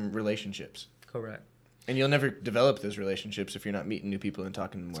stemmed from relationships. correct. And you'll never develop those relationships if you're not meeting new people and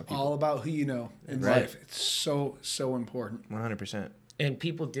talking to more people. All about who you know in life. It's so important. 100%. And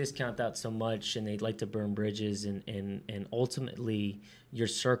people discount that so much, and they like to burn bridges, and ultimately your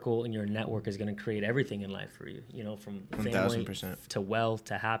circle and your network is going to create everything in life for you, you know, from family 1000%. to wealth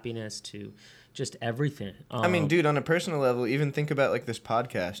to happiness to just everything. I mean, dude, on a personal level, even think about like this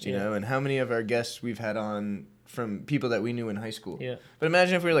podcast, you know, and how many of our guests we've had on from people that we knew in high school. Yeah. But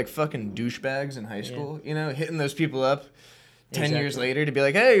imagine if we were like fucking douchebags in high school, you know, hitting those people up 10 years later to be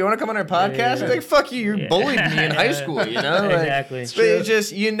like, hey, you want to come on our podcast? Yeah. Like, fuck you, you bullied me in high school, you know? Like, Exactly. But it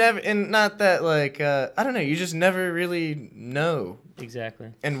just, you never, and not that like, I don't know, you just never really know.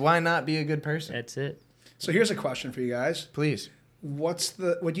 Exactly. And why not be a good person? That's it. So here's a question for you guys. Please. What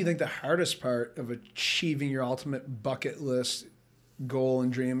do you think the hardest part of achieving your ultimate bucket list goal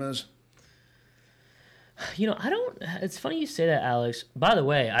and dream is? You know, it's funny you say that, Alex. By the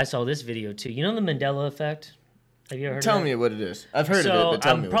way, I saw this video too. You know the Mandela effect? Have you ever heard of that? Tell me what it is. I've heard of it, but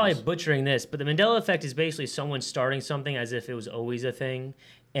tell me what I'm probably it is. butchering this, but the Mandela effect is basically someone starting something as if it was always a thing,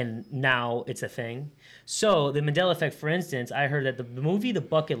 and now it's a thing. So the Mandela effect, for instance, I heard that the movie The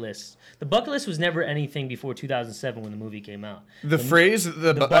Bucket List was never anything before 2007 when the movie came out. The phrase,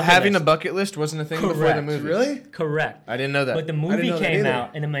 having a bucket list wasn't a thing before the Correct. movie. Really? Correct. I didn't know that. But the movie know that came either.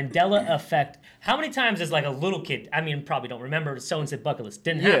 out, and the Mandela effect. How many times as like a little kid? I mean, probably don't remember. Someone said bucket list.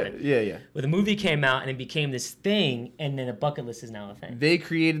 Didn't happen. Yeah. But the movie came out, and it became this thing, and then a bucket list is now a thing. They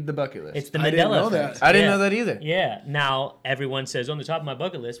created the bucket list. It's the I didn't Mandela know effect. that. I didn't know that either. Yeah. Now everyone says on the top of my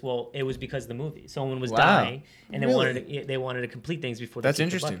bucket list. Well, it was because of the movie. Someone was Wow. dying, and Really? they wanted to complete things before they That's took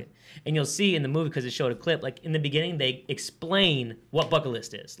the interesting. bucket. And you'll see in the movie, because it showed a clip. Like in the beginning, they explain what bucket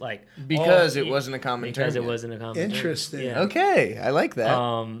list is. Like Because it wasn't a common term Because it yet. wasn't a common term. Interesting. Yeah. Okay, I like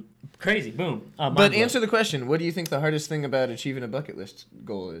that. Crazy. Boom. but Mind answer the question. What do you think the hardest thing about achieving a bucket list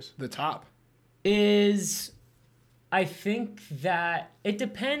goal is? The top. is I think that it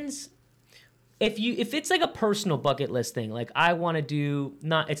depends if it's like a personal bucket list thing, like I want to do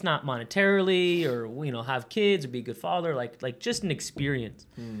it's not monetarily or have kids or be a good father, like just an experience.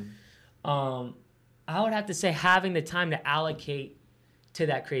 I would have to say having the time to allocate to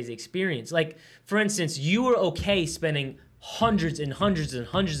that crazy experience. Like for instance, you were okay spending hundreds and hundreds and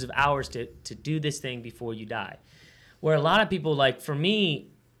hundreds of hours to do this thing before you die. Where a lot of people, like for me,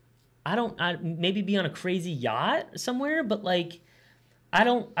 I maybe be on a crazy yacht somewhere, but like I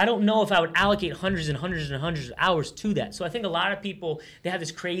don't know if I would allocate hundreds and hundreds and hundreds of hours to that. So I think a lot of people, they have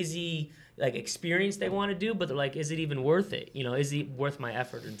this crazy like experience they want to do, but they're like, is it even worth it? You know, is it worth my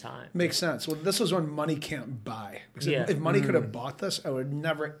effort and time? Makes sense. Well, this was when money can't buy. Because if money could have bought this, I would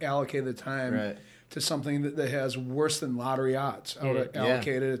never allocate the time to something that has worse than lottery odds. I would have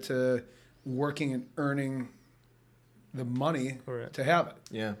allocated it to working and earning the money to have it.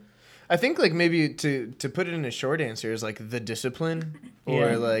 Yeah. I think like maybe to put it in a short answer is like the discipline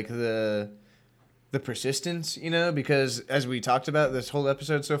or like the persistence, you know, because as we talked about this whole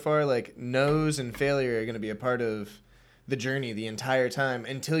episode so far, like no's and failure are going to be a part of the journey the entire time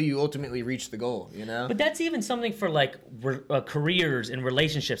until you ultimately reach the goal, you know? But that's even something for like careers and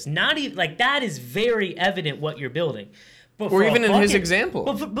relationships. Not even like that is very evident what you're building. But or even in his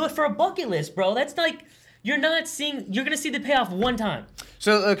example. But for a bucket list, bro, that's like you're going to see the payoff one time.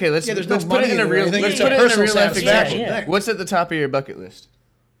 So okay, let's put it in a real life example. Yeah. What's at the top of your bucket list?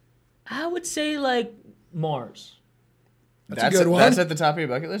 I would say like Mars. That's a good one. That's at the top of your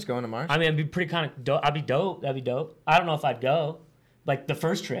bucket list, going to Mars? I mean, it'd be pretty kind of dope. I'd be dope. That'd be dope. I don't know if I'd go. Like the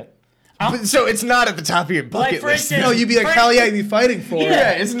first trip. So it's not at the top of your bucket list. No, you'd be like, hell yeah, you'd be fighting for it.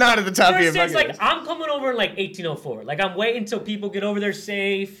 Yeah, it's not at the top of your bucket list. list. I'm coming over in like 1804. Like I'm waiting until people get over there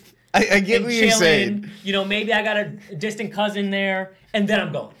safe. I get what you're saying. You know, maybe I got a distant cousin there, and then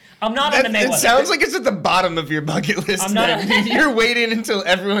I'm going. I'm not on the Mayweather. It sounds like it's at the bottom of your bucket list. You're waiting until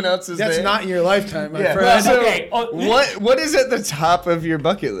everyone else is there. That's not in your lifetime, my friend. Well, so what is at the top of your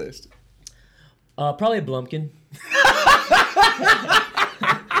bucket list? Probably a Blumpkin.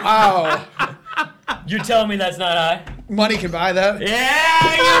 Wow. You're telling me that's not high? Money can buy that.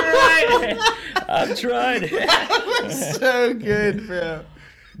 Yeah, you're right. I've tried. That was so good, bro.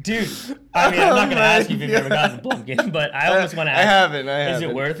 Dude, I mean, I'm not going to ask you if you've ever gotten a Blumpkin, but I almost want to ask. I haven't. Is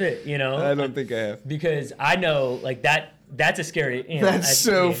it worth it, you know? I don't think I have. Because I know, like, that's a scary... You know, that's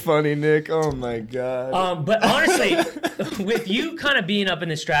so funny, Nick. Oh, my God. But honestly, with you kind of being up in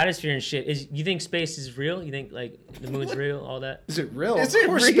the stratosphere and shit, you think space is real? You think, like, the moon's real, all that? Is it real? Of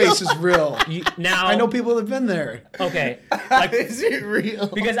course space is real. Now, I know people that have been there. Okay. Like, is it real?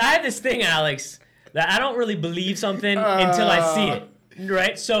 Because I have this thing, Alex, that I don't really believe something until I see it.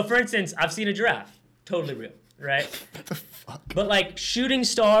 Right? So, for instance, I've seen a giraffe. Totally real. Right? What the fuck? But, like, shooting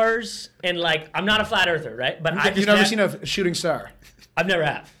stars and, like, I'm not a flat earther, right? But You've never seen a shooting star? I've never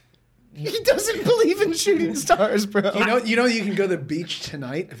have. He doesn't believe in shooting stars, bro. You know you can go to the beach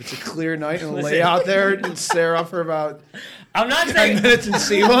tonight if it's a clear night and lay out there and stare off for about 10 minutes and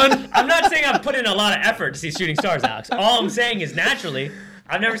see one? I'm not saying I'm putting a lot of effort to see shooting stars, Alex. All I'm saying is naturally...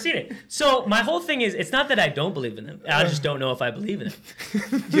 I've never seen it. So my whole thing is, it's not that I don't believe in them. I just don't know if I believe in them.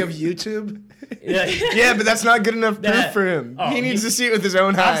 Do you have YouTube? Yeah, but that's not good enough proof for him. He needs to see it with his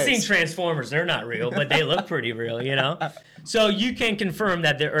own eyes. I've seen Transformers. They're not real, but they look pretty real, you know? So you can confirm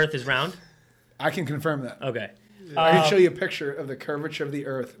that the Earth is round? I can confirm that. Okay. I can show you a picture of the curvature of the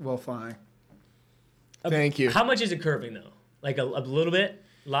Earth while flying. Thank you. How much is it curving, though? Like a little bit?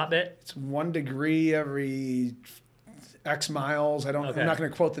 A lot bit? It's 1 degree every... X miles. I'm not going to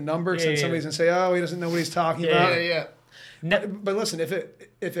quote the number because somebody's going to say, "Oh, he doesn't know what he's talking about." Yeah. But listen, if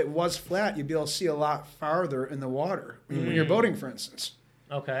it was flat, you'd be able to see a lot farther in the water when you're boating, for instance.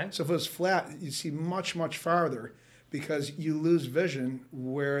 Okay. So if it was flat, you'd see much, much farther because you lose vision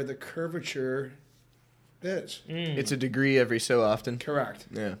where the curvature is. It's a degree every so often. Correct.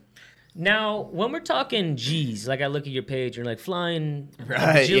 Yeah. Now, when we're talking G's, like I look at your page, you're like flying.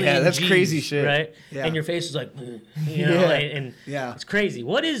 Right. Yeah, that's G's, crazy shit. Right. Yeah. And your face is like, you know, and it's crazy.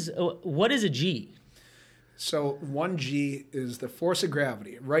 What is a G? So 1 G is the force of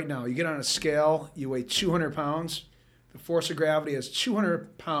gravity. Right now, you get on a scale, you weigh 200 pounds. The force of gravity is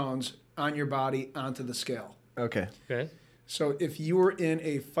 200 pounds on your body onto the scale. Okay. So if you were in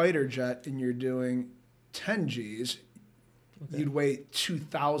a fighter jet and you're doing 10 Gs, you'd weigh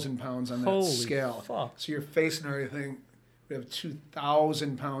 2,000 pounds on that Holy scale. Fuck. So your face and everything would have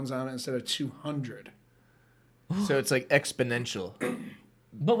 2,000 pounds on it instead of 200. So it's like exponential.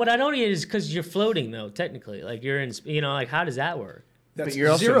 But what I don't get is because you're floating, though, technically. Like, you're in, you know, like, how does that work? But you're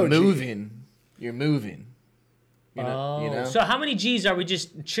also moving. You're moving. You know? So how many G's are we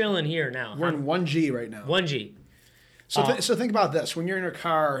just chilling here now? We're in 1 G right now. 1 G. So think about this. When you're in a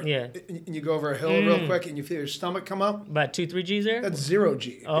car and you go over a hill real quick and you feel your stomach come up. About 2-3 G's there? That's 0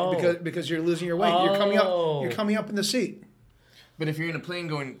 G. Because you're losing your weight. You're coming up in the seat. But if you're in a plane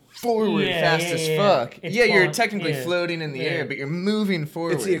going forward fast as fuck, you're technically floating in the air, but you're moving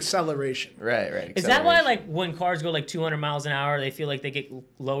forward. It's the acceleration. Right. Is that why, like, when cars go like 200 miles an hour, they feel like they get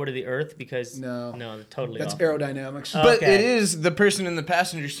lower to the earth? Because no, they're totally that's off. aerodynamics. But it is the person in the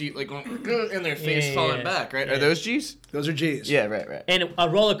passenger seat, like, going, and their face falling back, right? Are those G's? Those are G's. Yeah, right. And a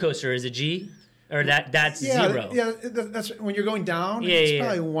roller coaster is a G? Or that's Yeah, zero? yeah. That's when you're going down. Yeah, it's yeah,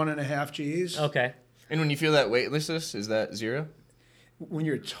 probably 1.5 Gs. Okay. And when you feel that weightlessness, is that 0? When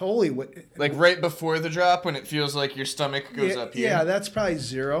you're totally Like right before the drop, when it feels like your stomach goes up here. Yeah, that's probably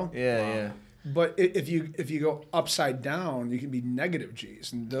 0. Yeah. But if you go upside down, you can be negative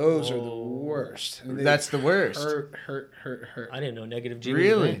Gs, and those are the worst. And That's the worst. Hurt. I didn't know negative G.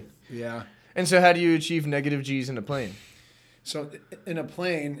 Really? Yeah. And so, how do you achieve negative Gs in a plane? So in a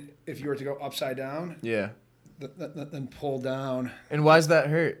plane, if you were to go upside down, Yeah. then pull down. And why does that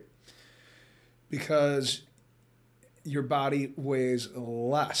hurt? Because your body weighs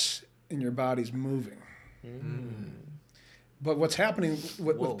less and your body's moving. But what's happening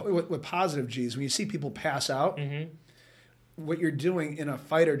with positive Gs, when you see people pass out, what you're doing in a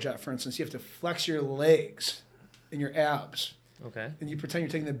fighter jet, for instance, you have to flex your legs and your abs. Okay. And you pretend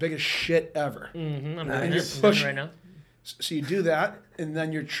you're taking the biggest shit ever. I'm doing And you're this pushing right now. So you do that, and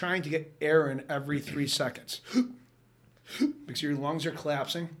then you're trying to get air in every 3 seconds. Because your lungs are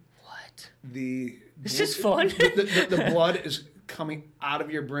collapsing. What? This is fun. The blood is coming out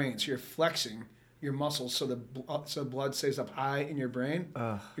of your brain, so you're flexing your muscles so the blood stays up high in your brain.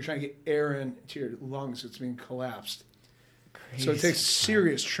 You're trying to get air into your lungs. It's being collapsed. Crazy. So it takes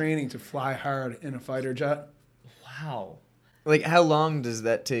serious training to fly hard in a fighter jet. Wow. Like, how long does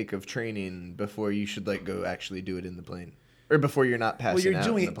that take of training before you should go actually do it in the plane, or before you're not passing out? Well, you're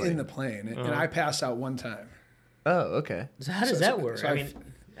doing in the it in the plane, and I passed out one time. Oh, okay. So how does that work? So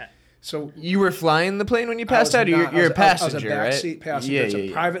So you were flying the plane when you passed out, or you're a passenger, I was a right? backseat passenger. Yeah, It's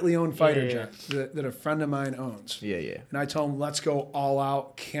a privately owned fighter jet that a friend of mine owns. Yeah. And I told him, let's go all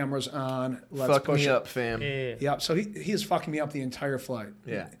out, cameras on, let's Fuck push me it. up, fam. Yeah. So he is fucking me up the entire flight.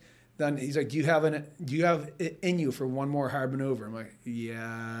 Yeah. Then he's like, do you have it in you for one more hard maneuver? I'm like,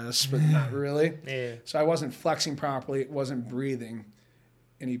 yes, but not really. Yeah. So I wasn't flexing properly, wasn't breathing,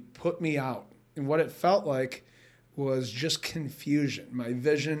 and he put me out. And what it felt like was just confusion. My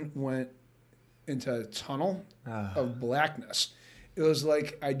vision went into a tunnel of blackness. It was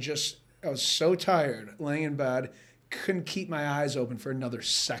like I was so tired, laying in bed, couldn't keep my eyes open for another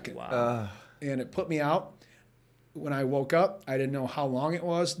second. Wow. And it put me out. When I woke up, I didn't know how long it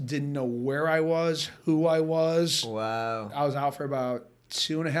was, didn't know where I was, who I was. Wow. I was out for about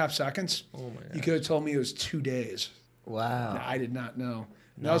 2.5 seconds. Oh my god. You could have told me it was 2 days. Wow. And I did not know.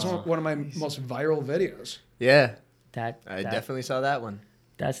 And that was one of my most viral videos. Yeah. I Definitely saw that one.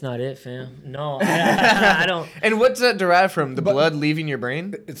 That's not it, fam. No, I don't. And what's that derived from? The blood leaving your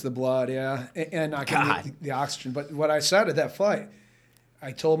brain? It's the blood, yeah, and not getting the oxygen. But what I said at that flight,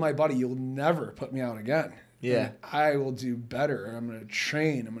 I told my buddy, "You'll never put me out again. Yeah, and I will do better. I'm going to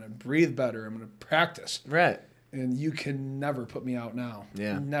train. I'm going to breathe better. I'm going to practice. Right. And you can never put me out now.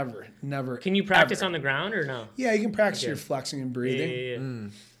 Yeah, never. Can you practice ever. on the ground or no? Yeah, you can practice your flexing and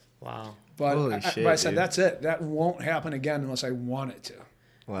breathing. Yeah. Wow. But Holy shit, I said dude. that's it. That won't happen again unless I want it to.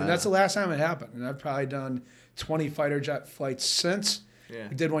 Wow. And that's the last time it happened. And I've probably done 20 fighter jet flights since. Yeah.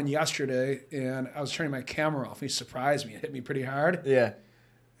 I did one yesterday, and I was turning my camera off. He surprised me. It hit me pretty hard. Yeah.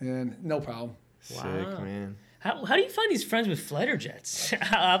 And no problem. Sick, Wow. man. How do you find these friends with fighter jets?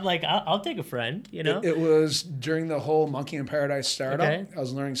 I'm like, I'll take a friend, you know? It was during the whole Monkey in Paradise startup. Okay. I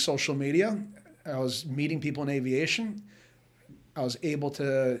was learning social media. I was meeting people in aviation. I was able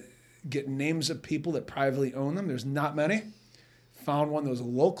to get names of people that privately own them. There's not many. Found one that was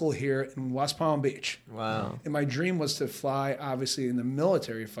local here in West Palm Beach. Wow. And my dream was to fly, obviously, in the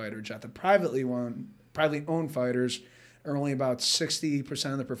military fighter jet. The privately owned fighters are only about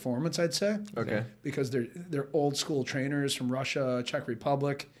 60% of the performance, I'd say. Okay. Because they're old school trainers from Russia, Czech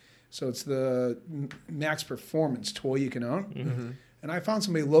Republic. So it's the max performance toy you can own. Mm-hmm. And I found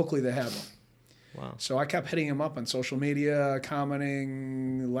somebody locally that had one. Wow. So I kept hitting him up on social media,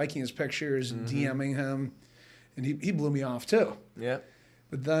 commenting, liking his pictures, DMing him. And he blew me off too. Yeah.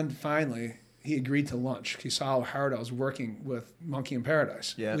 But then finally, he agreed to lunch. He saw how hard I was working with Monkey in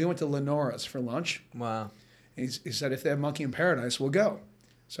Paradise. Yeah. We went to Lenora's for lunch. Wow. He said, if they have Monkey in Paradise, we'll go.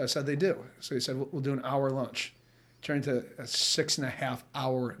 So I said, they do. So he said, we'll do an hour lunch. Turned into a 6.5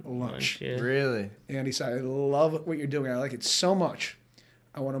 hour lunch. Yeah. Really? And he said, I love what you're doing. I like it so much.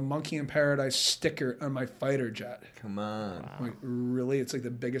 I want a Monkey in Paradise sticker on my fighter jet. Come on. I'm like, really? It's like the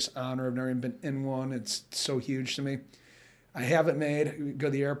biggest honor. I've never even been in one. It's so huge to me. I have it made. We go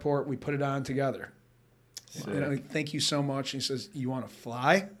to the airport. We put it on together. And I'm like, thank you so much. And he says, you want to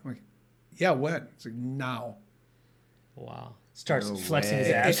fly? I'm like, yeah, when? It's like, now. Wow. Starts No flexing way.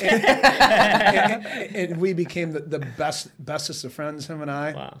 his abs. And we became the bestest of friends, him and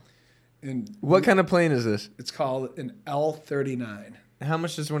I. Wow. And What kind of plane is this? it's called an L.39. How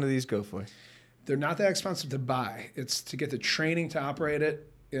much does one of these go for? They're not that expensive to buy. It's to get the training to operate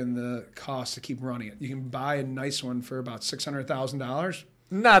it in the cost to keep running it. You can buy a nice one for about $600,000.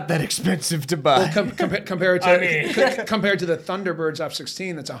 Not that expensive to buy. Well, compared to compared to the Thunderbirds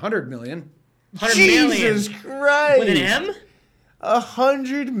F-16, that's $100 million. 100 Jesus million. Christ! With an M?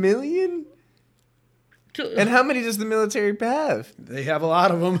 100 million? And how many does the military have? They have a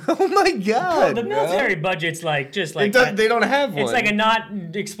lot of them. Oh my God! The military budget's like just like they don't have one. It's like a not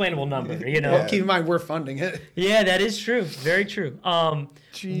explainable number, you know. Well, keep in mind we're funding it. Yeah, that is true. Very true.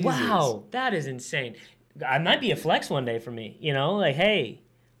 Jesus. Wow, that is insane. I might be a flex one day for me. You know, like, hey,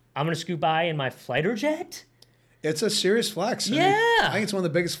 I'm gonna scoot by in my fighter jet. It's a serious flex. Yeah. I think it's one of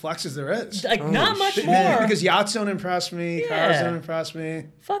the biggest flexes there is. Like, not much more. Because yachts don't impress me, cars don't impress me.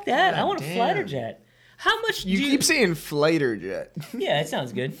 Fuck that. I want a damn. fighter jet. How much You do keep saying fighter jet. Yeah, it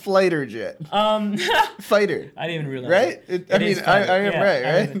sounds good. Fighter jet. Fighter. I didn't even realize. Right? It I mean, is fighter. I am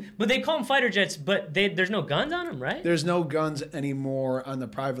Yeah, right? But they call them fighter jets, but there's no guns on them, right? There's no guns anymore on the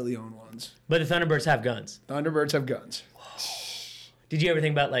privately owned ones. But the Thunderbirds have guns. Thunderbirds have guns. Did you ever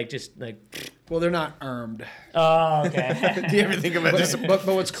think about Well, they're not armed. Oh, okay. Do you ever think about just... But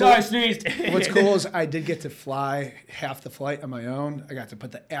what's cool? Sorry, I sneezed. What's cool is I did get to fly half the flight on my own. I got to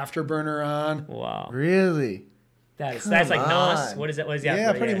put the afterburner on. Wow. Really? That's Come like NOS. on. What is that? What is the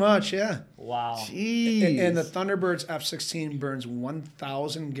Yeah, afterburner? pretty much, yeah. Wow. Jeez. And the Thunderbird's F-16 burns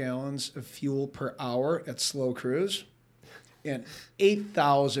 1,000 gallons of fuel per hour at slow cruise and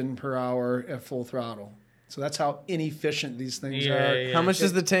 8,000 per hour at full throttle. So that's how inefficient these things are. Yeah. How much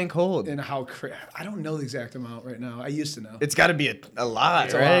does the tank hold? And how I don't know the exact amount right now. I used to know. It's got to be a lot,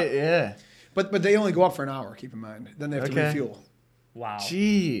 It's a right? lot. Yeah. But they only go up for an hour, keep in mind. Then they have to Okay. refuel. Wow.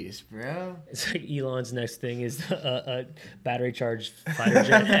 Jeez, bro. It's like Elon's next thing is a battery charged fighter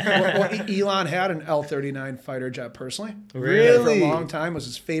jet. Well, Elon had an L-39 fighter jet personally. Really? For a long time. It was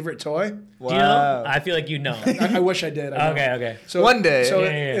his favorite toy. Wow. Do you know? I feel like you know. I wish I did. I know. Okay. So One day. So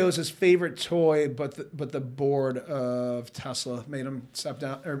Yeah. it was his favorite toy, but the board of Tesla made him step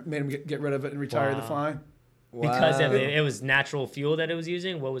down or made him get rid of it and retire the Wow. flying. Because Wow. it was natural fuel that it was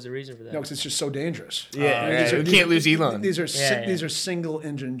using? What was the reason for that? No, because it's just so dangerous. Yeah, These you can't lose Elon. These are Yeah. these are single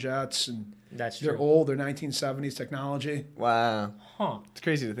engine jets, and That's they're true. old. They're 1970s technology. Wow. Huh. It's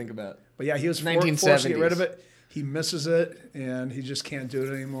crazy to think about. But yeah, he was forced to get rid of it. He misses it, and he just can't do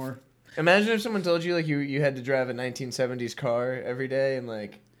it anymore. Imagine if someone told you like you had to drive a 1970s car every day and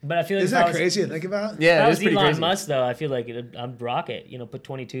like... But I feel like Isn't that crazy to think about? Yeah, That it was is pretty Elon crazy. Musk, though. I feel like I'd rock it. You know, put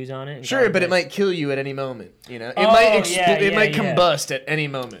 22s on it. And Sure, call but it good. might kill you at any moment. You know, it Oh, might yeah, it might yeah. combust at any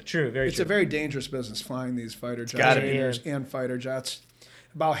moment. True, very It's true. a very dangerous business flying these fighter jets gotta be. and fighter jets.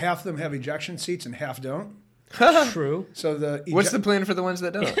 About half of them have ejection seats and half don't. True. So What's the plan for the ones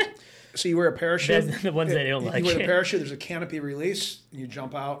that don't? So you wear a parachute. That's the ones that don't like. You wear the parachute. There's a canopy release, and you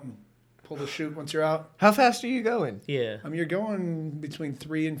jump out and pull the chute once you're out. How fast are you going? Yeah. I mean, you're going between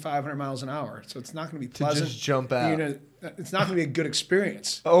 300 and 500 miles an hour, so it's not going to be pleasant. just jump out. It's not going to be a good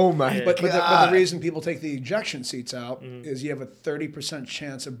experience. Oh my Yeah. But god! the reason people take the ejection seats out is you have a 30%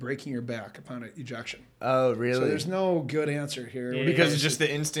 chance of breaking your back upon ejection. Oh So really? there's no good answer here. Yeah. Because it's just the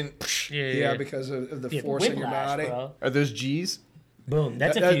instant. Yeah, because of the Yeah, force in your whiplash, body. bro. Are those G's? Boom.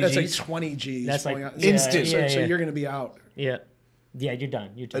 That's a few That's like Gs. 20 G's. That's like going out. instant. So, Yeah, so yeah. you're going to be out. Yeah. Yeah, you're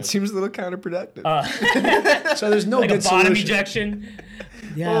done. You're done. That seems a little counterproductive. So there's no like a good bottom solution. ejection.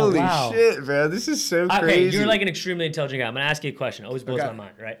 Yeah, Holy wow. shit, bro! This is so Okay, crazy. you're like an extremely intelligent guy. I'm gonna ask you a question. Always blows Okay. my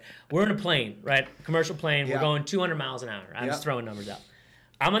mind, right? We're in a plane, right? Commercial plane. Yeah. We're going 200 miles an hour. I'm Yeah. just throwing numbers out.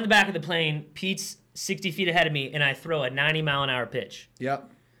 I'm on the back of the plane. Pete's 60 feet ahead of me, and I throw a 90 mile an hour pitch. Yep,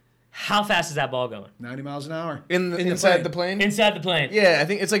 How fast is that ball going? 90 miles an hour. inside the plane. Inside the plane. Yeah, I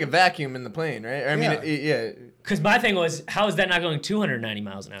think it's like a vacuum in the plane, right? I mean, Yeah. yeah. Because my thing was, how is that not going 290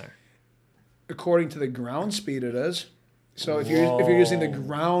 miles an hour? According to the ground speed, it is. So if you're using the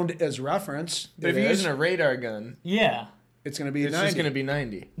ground as reference, But if you're using a radar gun, Yeah. it's going to be it's 90. just going to be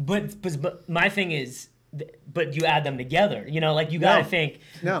 90. But my thing is, but you add them together. You know, like you gotta No. think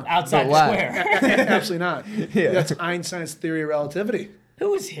No. outside But the why? square. Absolutely not. Yeah. That's Einstein's theory of relativity.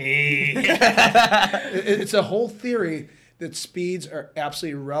 Who is he? It's a whole theory that speeds are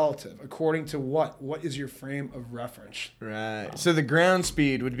absolutely relative. According to what? What is your frame of reference? Right. So the ground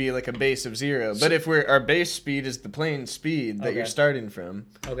speed would be like a base of 0. But if our base speed is the plane speed that you're Okay. starting from.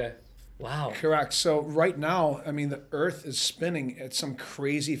 Okay. Wow. Correct. So right now, I mean, the Earth is spinning at some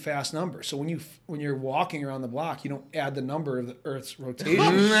crazy fast number. So when you're walking around the block, you don't add the number of the Earth's rotation.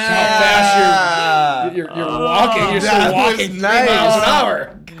 How fast you're walking. You're that still walking was 3 nice. miles an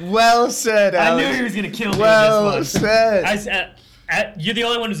hour. Well said, I Alex. knew he was gonna kill me Well with this one. said. I said, You're the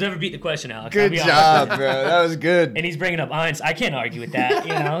only one who's ever beat the question, Alex. Good job, bro. That was good. And he's bringing up Einstein. I can't argue with that.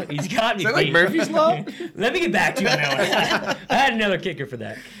 You know, he's got me. Is that like Murphy's Law? Let me get back to you on that one. I had another kicker for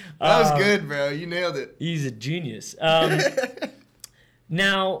that. That was good, bro. You nailed it. He's a genius. Now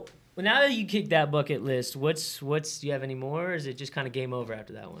that you kicked that bucket list, what's do you have any more, or is it just kind of game over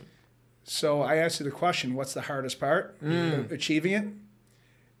after that one? So I asked you the question, what's the hardest part? Achieving it?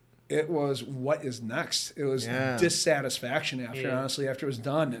 It was what is next. It was dissatisfaction honestly, after it was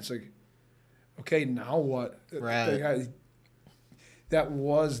done. It's like, okay, now what? Right. That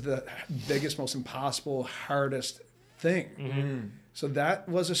was the biggest, most impossible, hardest thing. Mm-hmm. So that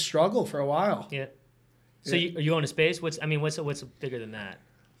was a struggle for a while. Yeah. So are you going to space? What's bigger than that?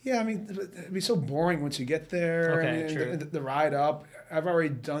 Yeah, I mean, it'd be so boring once you get there. Okay, I mean, true. The ride up. I've already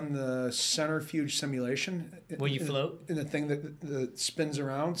done the centrifuge simulation. Where you float? In the thing that spins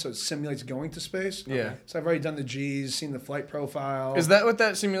around, so it simulates going to space. Yeah. So I've already done the G's, seen the flight profile. Is that what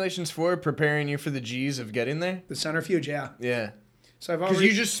that simulation's for? Preparing you for the G's of getting there? The centrifuge? Yeah. Yeah. So I've Because already.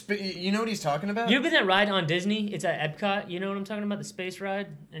 you just you know what he's talking about? You ever been that ride on Disney? It's at Epcot. You know what I'm talking about? The space ride?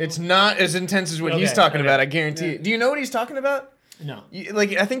 It's not as intense as what he's talking about, I guarantee it. Do you know what he's talking about? No.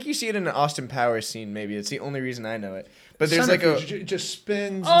 I think you see it in an Austin Powers scene, maybe. It's the only reason I know it. But there's centrifuge, it just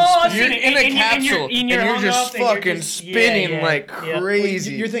spins. Oh, and I've spins. you're seen it. in a capsule, and you're just fucking spinning like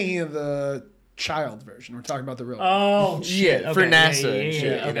crazy. You're thinking of the child version. We're talking about the real. Oh, shit. Yeah, for Okay. NASA and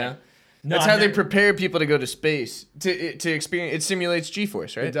shit, okay. you know? No, That's I've how they never- prepare people to go to space, to experience. It simulates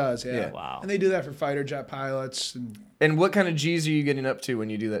G-force, right? It does, yeah. Yeah. Wow. And they do that for fighter jet pilots, and And what kind of G's are you getting up to when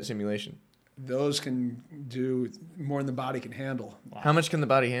you do that simulation? those can do more than the body can handle. How much can the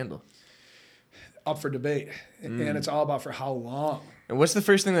body handle? Up for debate, and it's all about for how long. And what's the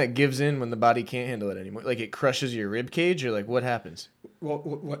first thing that gives in when the body can't handle it anymore? Like it crushes your rib cage, or like what happens? Well,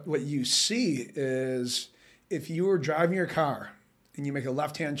 what you see is if you were driving your car and you make a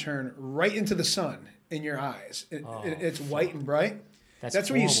left-hand turn right into the sun in your eyes, it's white and bright. That's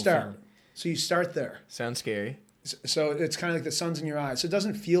where you horrible start. feeling. So you start there. Sounds scary. So it's kind of like the sun's in your eyes. So it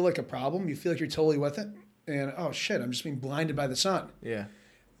doesn't feel like a problem. You feel like you're totally with it. And, oh, shit, I'm just being blinded by the sun. Yeah.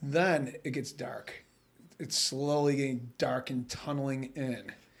 Then it gets dark. It's slowly getting dark and tunneling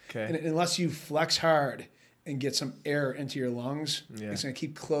in. Okay. And unless you flex hard and get some air into your lungs, it's going to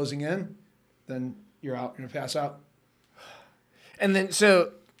keep closing in, then you're out. You're going to pass out. And then,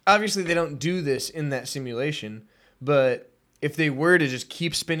 so obviously they don't do this in that simulation, but if they were to just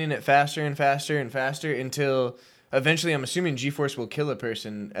keep spinning it faster and faster and faster until eventually, I'm assuming G-force will kill a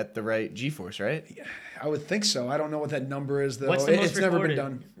person at the right G-force, right? Yeah, I would think so. I don't know what that number is, though. What's the most It's never been recorded?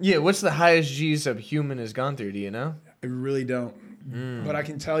 done. Yeah, what's the highest G's a human has gone through, do you know? I really don't. But I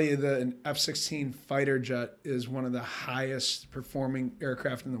can tell you that an F-16 fighter jet is one of the highest performing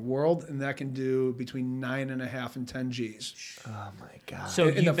aircraft in the world, and that can do between 9.5 and 10 Gs. Oh my God. So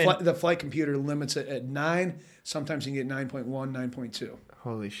And you've been, the flight computer limits it at 9. Sometimes you can get 9.1, 9.2.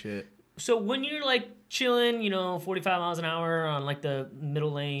 Holy shit. so when you're like chilling, 45 miles an hour on like the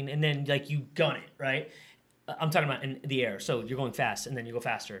middle lane, and then like you gun it, right? I'm talking about in the air. So you're going fast, and then you go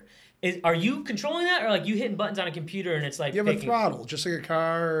faster. Are you controlling that, or like you hitting buttons on a computer and it's like You have a throttle, just like a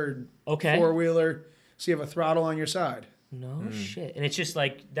car or four-wheeler. So you have a throttle on your side. No shit, and it's just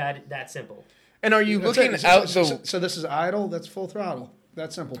like that simple. And are you That's looking it. out So this is idle. That's full throttle.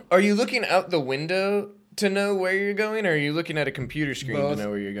 That's simple. Are you looking out the window to know where you're going, or are you looking at a computer screen Both. to know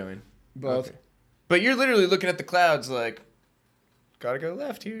where you're going? Both. Okay. But you're literally looking at the clouds like, gotta go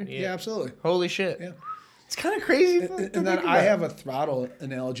left here. Yeah, absolutely. Holy shit. Yeah. It's kind of crazy. And then I have a throttle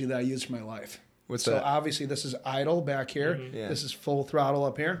analogy that I use for my life. What's so that? obviously this is idle back here. Yeah. This is full throttle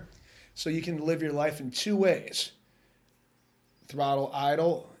up here. So you can live your life in two ways. Throttle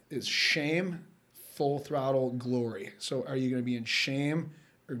idle is shame, full throttle glory. So are you going to be in shame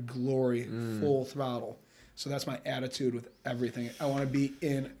or glory, full throttle? So that's my attitude with everything. I want to be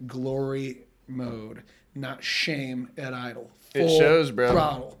in glory mode, not shame at idle. It shows, bro.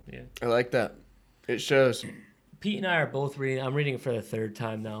 Throttle. Yeah. I like that. It shows. Pete and I are both reading. I'm reading it for the third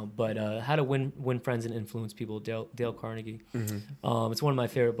time now, but How to Win Friends and Influence People, Dale Carnegie. It's one of my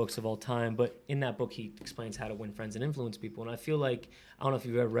favorite books of all time. But in that book, he explains how to win friends and influence people. And I feel like I don't know if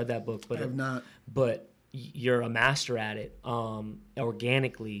you've ever read that book, but I have not. But you're a master at it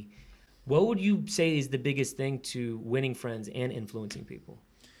organically. What would you say is the biggest thing to winning friends and influencing people?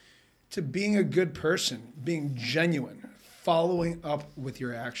 To being a good person, being genuine, following up with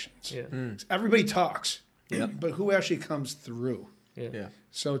your actions. Yeah. Everybody talks, but who actually comes through? Yeah.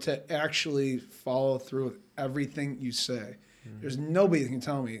 So to actually follow through with everything you say, there's nobody that can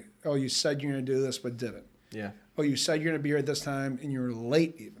tell me, oh, you said you're going to do this, but didn't. Yeah. Oh, you said you're going to be here at this time, and you were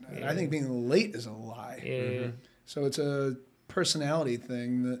late even. I think being late is a lie. Yeah. So it's a personality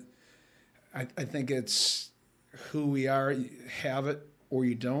thing that I think it's who we are. You have it or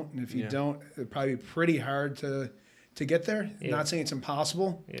you don't. And if you don't, it'd probably be pretty hard to get there. Yeah. Not saying it's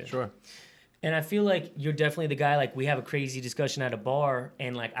impossible. Yeah. Sure. And I feel like you're definitely the guy, like we have a crazy discussion at a bar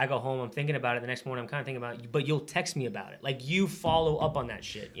and like I go home, I'm thinking about it. The next morning I'm kind of thinking about it, but you'll text me about it. Like you follow up on that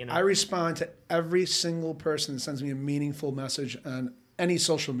shit, you know? I respond to every single person that sends me a meaningful message on any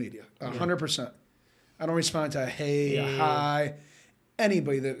social media, 100%. I don't respond to hey, hi,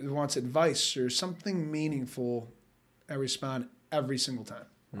 anybody that wants advice or something meaningful. I respond every single time.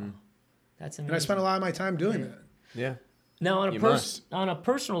 That's amazing. And I spend a lot of my time doing that. Yeah. Now, on a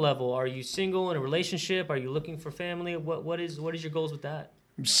personal level, are you single in a relationship? Are you looking for family? What is your goals with that?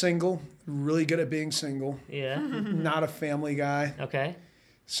 I'm single, really good at being single. Yeah. Not a family guy. Okay.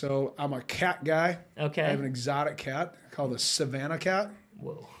 So I'm a cat guy. Okay. I have an exotic cat called a Savannah cat.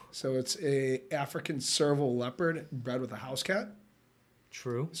 Whoa. So it's a African serval leopard bred with a house cat.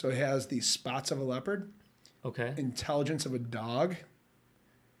 True. So it has the spots of a leopard. Okay. Intelligence of a dog.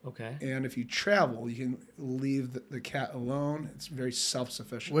 Okay. And if you travel, you can leave the cat alone. It's very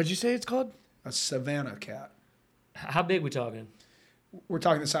self-sufficient. What'd you say it's called? A Savannah cat. How big we talking? We're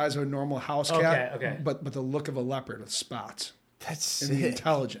talking the size of a normal house cat. Okay. But the look of a leopard with spots. That's and sick. the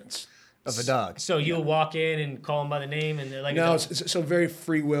intelligence Of a dog. So you'll walk in and call them by the name and they're like... No, so very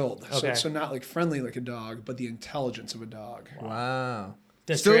free-willed. Okay. So not like friendly like a dog, but the intelligence of a dog. Wow.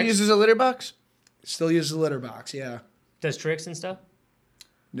 Does Still tricks? uses a litter box? Still uses a litter box, yeah. Does tricks and stuff?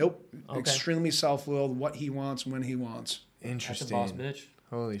 Nope. Okay. Extremely self-willed, what he wants, when he wants. Interesting. That's a boss bitch.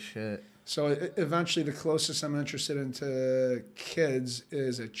 Holy shit. So eventually the closest I'm interested into kids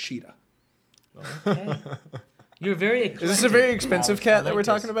is a cheetah. Okay. You're very eclectic. Is this a very expensive cat that we're this.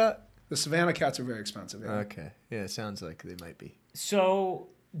 talking about? The Savannah cats are very expensive. Yeah. Okay. Yeah, it sounds like they might be. So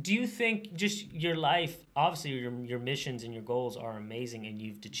do you think just your life, obviously your missions and your goals are amazing and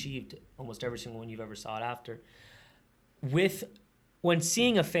you've achieved almost every single one you've ever sought after. When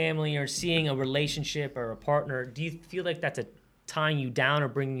seeing a family or seeing a relationship or a partner, do you feel like that's tying you down or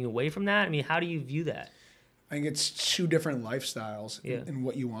bringing you away from that? I mean, how do you view that? I think it's two different lifestyles in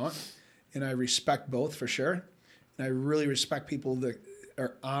what you want. And I respect both for sure. And I really respect people that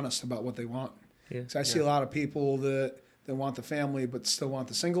are honest about what they want. Yeah. So I see a lot of people that want the family but still want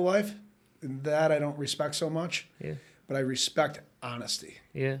the single life. And that I don't respect so much. Yeah. But I respect honesty.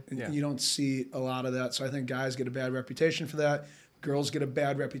 Yeah. And you don't see a lot of that. So I think guys get a bad reputation for that. Girls get a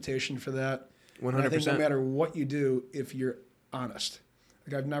bad reputation for that. 100%. And I think no matter what you do, if you're honest.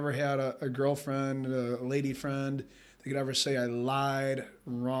 Like I've never had a girlfriend, a lady friend that could ever say I lied,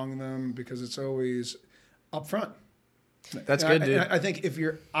 wronged them, because it's always upfront. That's good, dude. I think if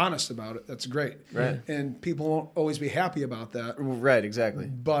you're honest about it, that's great. Right. And people won't always be happy about that. Right, exactly.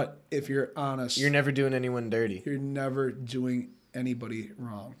 But if you're honest, you're never doing anyone dirty. You're never doing anybody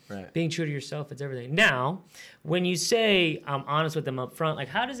wrong. Right. Being true to yourself, it's everything. Now, when you say I'm honest with them up front, like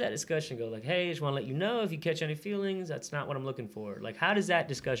how does that discussion go? Like, hey, I just want to let you know if you catch any feelings, that's not what I'm looking for. Like, how does that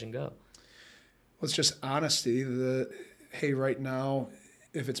discussion go? Well, it's just honesty that, hey, right now,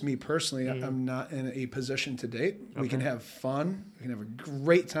 if it's me personally, I'm not in a position to date. Okay. We can have fun. We can have a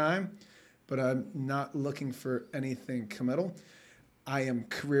great time, but I'm not looking for anything committal. I am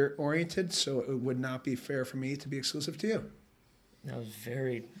career-oriented, so it would not be fair for me to be exclusive to you. That was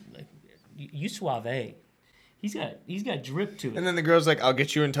very, like, you suave. He's got drip to it. And then the girl's like, I'll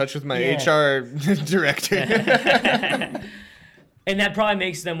get you in touch with my HR director. And that probably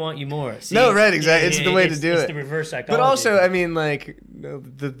makes them want you more. See, no, right, exactly. It's the way to do it. It's the reverse psychology. But also, I mean, like,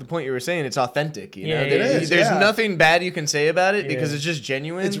 the point you were saying, it's authentic. You know? It is, There's nothing bad you can say about it because it's just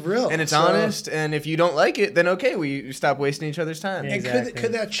genuine. It's real. And it's honest. And if you don't like it, then okay, we stop wasting each other's time. Yeah, and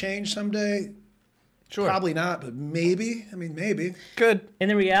could that change someday? Sure. Probably not, but maybe. I mean, maybe. Could. And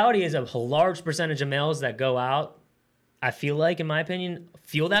the reality is a large percentage of males that go out, I feel like, in my opinion,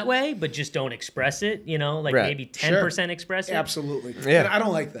 feel that way, but just don't express it, you know, like maybe 10% express it. Absolutely. Yeah. And I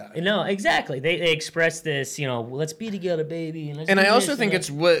don't like that. No, exactly. They express this, you know, let's be together, baby. And I also think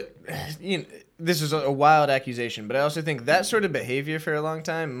it's what, you know, this is a wild accusation, but I also think that sort of behavior for a long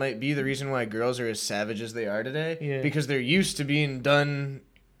time might be the reason why girls are as savage as they are today, because they're used to being done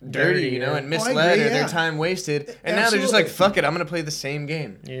dirty, you know, and misled or their time wasted. And now they're just like, fuck it, I'm going to play the same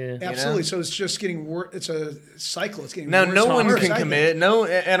game. Yeah. Absolutely. You know? So it's just getting worse. It's a cycle. It's getting now, worse. No one can commit. No,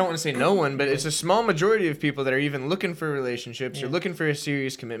 I don't want to say no one, but it's a small majority of people that are even looking for relationships or looking for a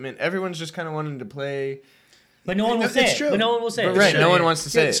serious commitment. Everyone's just kind of wanting to play. But no one will say it. True. But no one will say it. Right, no one wants to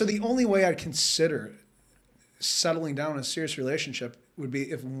say it. So the only way I'd consider settling down in a serious relationship would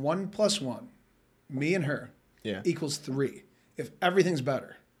be if 1 + 1, me and her, equals 3. If everything's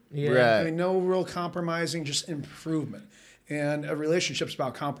better. Yeah. Right. I mean, no real compromising, just improvement. And a relationship's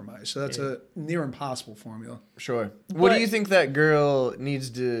about compromise. So that's a near impossible formula. Sure. What do you think that girl needs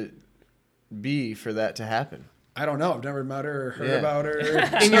to be for that to happen? I don't know. I've never met her or heard about her.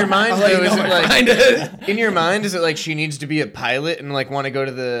 In your mind, though, is it like in your mind, is it like she needs to be a pilot and like want to go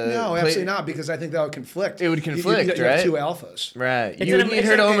to the? No, absolutely not, because I think that would conflict. It would conflict, you right? have two alphas, right? You would need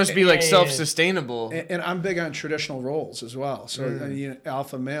her to almost be like self-sustainable. And I'm big on traditional roles as well. So you need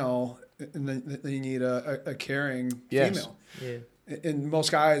alpha male, and then you need a caring female. Yeah. And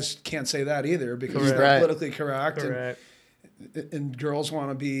most guys can't say that either because they're politically correct. And girls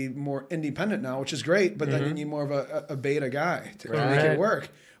want to be more independent now, which is great, but then you need more of a beta guy to make it work.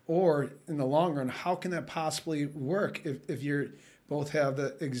 Or in the long run, how can that possibly work if you both have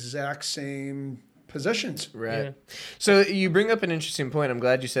the exact same positions? Right. Yeah. So you bring up an interesting point. I'm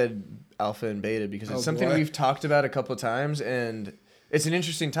glad you said alpha and beta because it's something we've talked about a couple of times, and it's an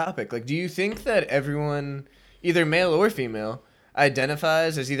interesting topic. Like, do you think that everyone, either male or female,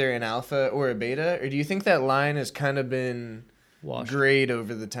 identifies as either an alpha or a beta, or do you think that line has kind of been grayed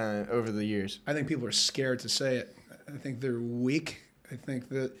over the years? I think people are scared to say it. I think they're weak. I think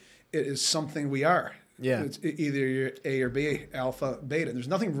that it is something we are. Yeah. It's either you're A or B, alpha, beta. There's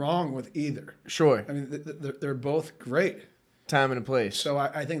nothing wrong with either. Sure. I mean, they're both great. Time and a place. So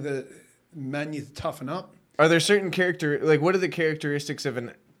I think that men need to toughen up. Are there certain what are the characteristics of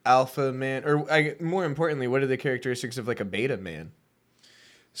an alpha man, or more importantly, what are the characteristics of like a beta man?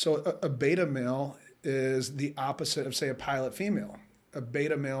 So a beta male is the opposite of, say, a pilot female. A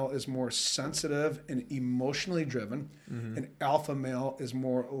beta male is more sensitive and emotionally driven. An alpha male is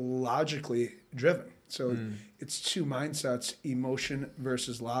more logically driven. So it's two mindsets, emotion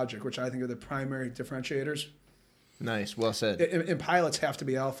versus logic, which I think are the primary differentiators. Nice, well said. And pilots have to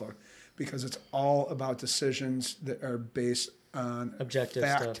be alpha because it's all about decisions that are based on objective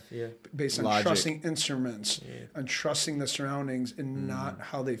fact, stuff, based on logic. Trusting instruments, on trusting the surroundings, and not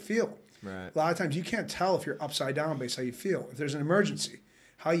how they feel. Right. A lot of times you can't tell if you're upside down based on how you feel. If there's an emergency,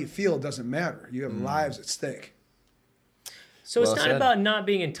 how you feel doesn't matter. You have lives at stake. So it's not about not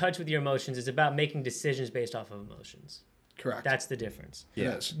being in touch with your emotions. It's about making decisions based off of emotions. Correct. That's the difference.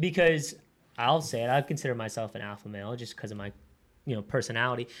 Yes. Because I'll say it, I consider myself an alpha male just because of my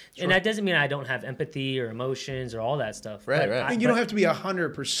personality. Sure. And that doesn't mean I don't have empathy or emotions or all that stuff. Right. And you don't have to be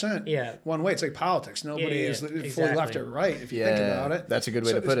 100% one way. It's like politics. Nobody is fully left or right if you think about it. That's a good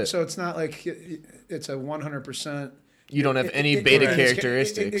way to put it. So it's not like it's a 100%. You don't have any beta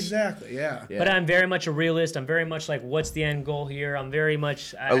characteristics. Exactly, yeah. But I'm very much a realist. I'm very much like, what's the end goal here? I'm very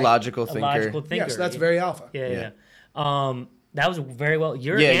much a logical thinker. Yes, that's very alpha. Yeah. That was very well.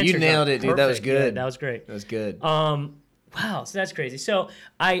 Your answer you nailed it, dude. That was good. Yeah, that was great. That was good. Wow, so that's crazy. So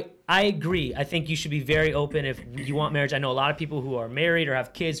I agree. I think you should be very open if you want marriage. I know a lot of people who are married or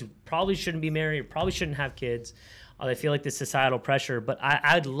have kids who probably shouldn't be married or probably shouldn't have kids. They feel like the societal pressure. But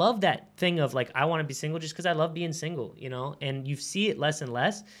I'd love that thing of like, I want to be single just because I love being single, And you see it less and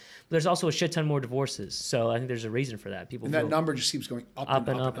less. But there's also a shit ton more divorces. So I think there's a reason for that. People and that number just keeps going up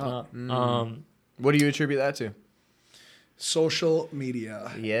and up. What do you attribute that to? Social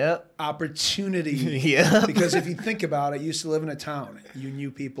media. Yep. Opportunity. Yeah. Because if you think about it, you used to live in a town. You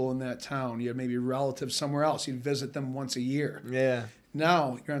knew people in that town. You had maybe relatives somewhere else. You'd visit them once a year. Yeah.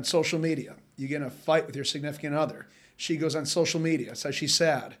 Now you're on social media. You get in a fight with your significant other. She goes on social media, says she's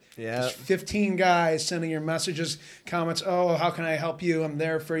sad. Yeah. There's 15 guys sending her messages, comments. Oh, how can I help you? I'm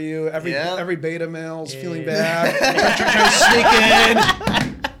there for you. Every beta male's feeling bad. Trying to sneak in.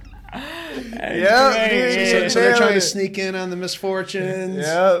 So they're trying to sneak in on the misfortunes.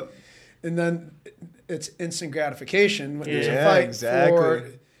 Yep. And then it's instant gratification when there's a fight for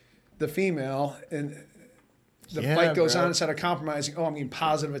the female. And the fight goes on instead of compromising. Oh, I'm getting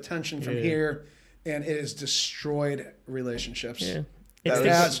positive attention from here. And it has destroyed relationships. Yeah.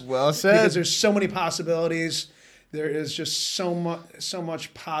 That's well said. Because there's so many possibilities. There is just so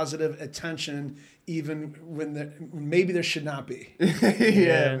much positive attention, even when maybe there should not be.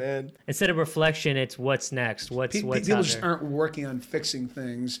 Yeah, man. Instead of reflection, it's what's next. What's people just aren't working on fixing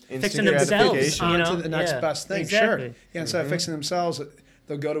things, fixing themselves, onto the next best thing. Exactly. Sure. Yeah. Instead of fixing themselves,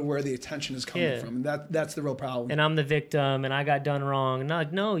 they'll go to where the attention is coming from, and that's the real problem. And I'm the victim, and I got done wrong. And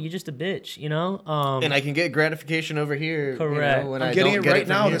like, no, you're just a bitch, And I can get gratification over here. Correct. When I'm getting it right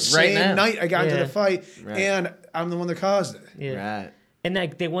now. The same night I got into the fight, and I'm the one that caused it. Yeah. Right. And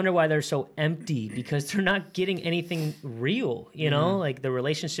they wonder why they're so empty because they're not getting anything real. Like the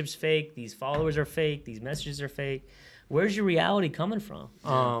relationship's fake. These followers are fake. These messages are fake. Where's your reality coming from?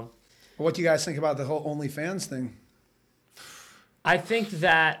 What do you guys think about the whole OnlyFans thing? I think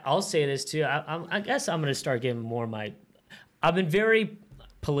that I'll say this too. I guess I'm going to start giving more I've been very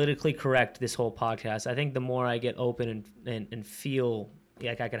politically correct this whole podcast. I think the more I get open and feel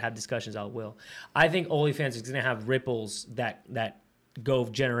like I could have discussions, I will. I think OnlyFans is going to have ripples that go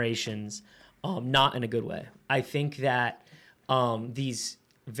generations, not in a good way. I think that these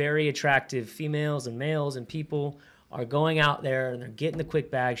very attractive females and males and people are going out there and they're getting the quick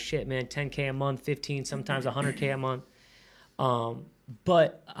bag. Shit, man, 10K a month, 15, sometimes 100K a month.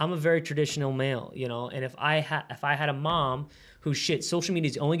 But I'm a very traditional male, you know, and if I had a mom who social media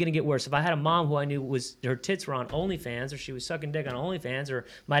is only going to get worse. If I had a mom who I knew was her tits were on OnlyFans, or she was sucking dick on OnlyFans, or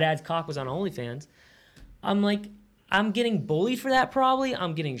my dad's cock was on OnlyFans, I'm getting bullied for that probably.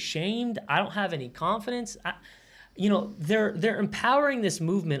 I'm getting shamed. I don't have any confidence. They're empowering this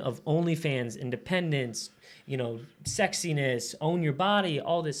movement of OnlyFans, independence, sexiness, own your body,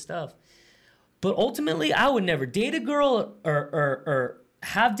 all this stuff. But ultimately, I would never date a girl or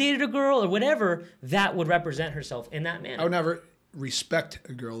have dated a girl or whatever that would represent herself in that manner. I would never respect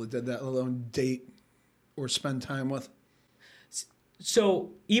a girl that did that, let alone date or spend time with.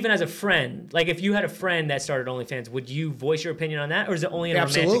 So even as a friend, like if you had a friend that started OnlyFans, would you voice your opinion on that, or is it only in a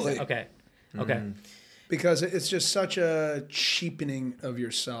romantic sense? Okay. Because it's just such a cheapening of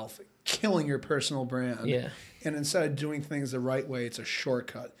yourself, killing your personal brand. Yeah. And instead of doing things the right way, it's a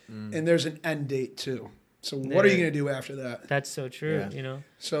shortcut. And there's an end date too. So what are you going to do after that? That's so true,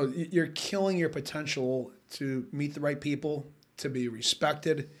 So you're killing your potential to meet the right people, to be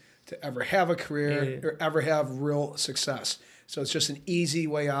respected, to ever have a career, or ever have real success. So it's just an easy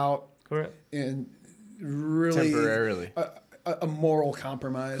way out. Correct. And really temporarily. A moral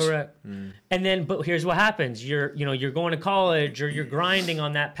compromise. Correct. And then, but here's what happens. You're going to college, or you're grinding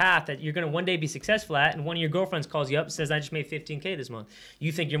on that path that you're going to one day be successful at, and one of your girlfriends calls you up and says, I just made $15K this month.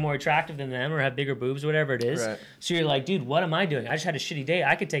 You think you're more attractive than them or have bigger boobs, whatever it is. Right. So you're like, dude, what am I doing? I just had a shitty day.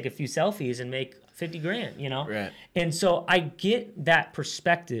 I could take a few selfies and make 50 grand, Right. And so I get that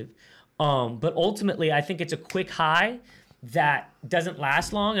perspective. But ultimately, I think it's a quick high that doesn't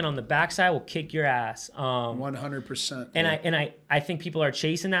last long, and on the backside will kick your ass. 100%. And I think people are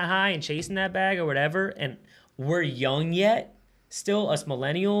chasing that high and chasing that bag or whatever, and we're young yet, still us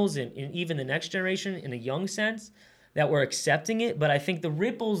millennials and even the next generation in a young sense that we're accepting it. But I think the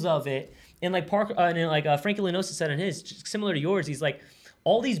ripples of it, and like Frankie Lenosa said in his, similar to yours, he's like,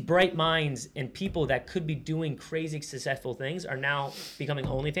 all these bright minds and people that could be doing crazy successful things are now becoming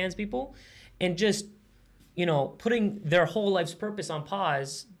OnlyFans people, and just putting their whole life's purpose on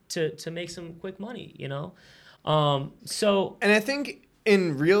pause to make some quick money, And I think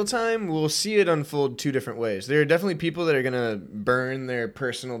in real time, we'll see it unfold two different ways. There are definitely people that are going to burn their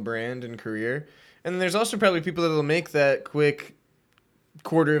personal brand and career. And there's also probably people that will make that quick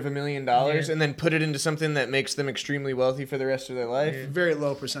 $250,000 and then put it into something that makes them extremely wealthy for the rest of their life. Yeah. Very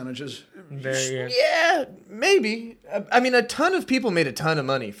low percentages. Yeah, maybe. I mean, a ton of people made a ton of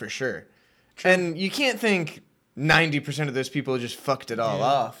money for sure. And you can't think 90% of those people just fucked it all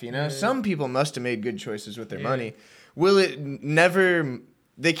off, Some people must have made good choices with their money. Will it never...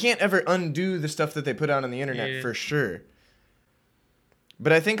 They can't ever undo the stuff that they put out on the internet, for sure.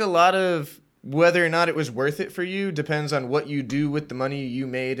 But I think a lot of whether or not it was worth it for you depends on what you do with the money you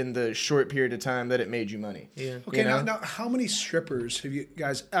made in the short period of time that it made you money. Yeah. Okay, now how many strippers have you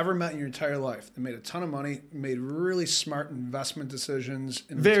guys ever met in your entire life? They made a ton of money, made really smart investment decisions.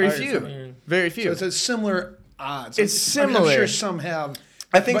 Very few. Very few. So it's a similar odds. It's similar. I'm sure some have.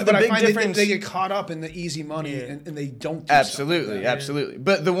 I think the big difference... They get caught up in the easy money and they don't do Absolutely.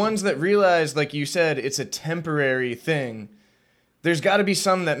 But the ones that realize, like you said, it's a temporary thing... There's got to be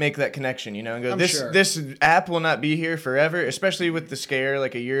some that make that connection, and go, this app will not be here forever, especially with the scare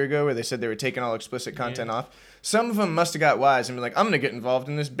like a year ago where they said they were taking all explicit content off. Some of them must have got wise and been like, I'm going to get involved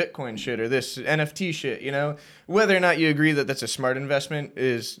in this Bitcoin shit or this NFT shit, Whether or not you agree that that's a smart investment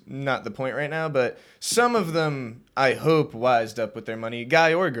is not the point right now, but some of them, I hope, wised up with their money,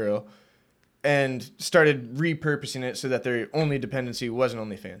 guy or girl, and started repurposing it so that their only dependency wasn't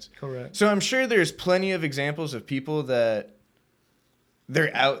OnlyFans. Correct. So I'm sure there's plenty of examples of people that...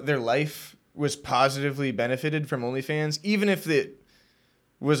 their life was positively benefited from OnlyFans, even if it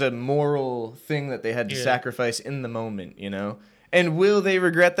was a moral thing that they had to sacrifice in the moment, And will they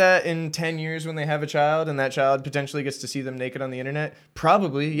regret that in 10 years when they have a child and that child potentially gets to see them naked on the internet?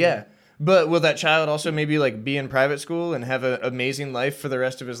 Probably, yeah. But will that child also maybe be in private school and have an amazing life for the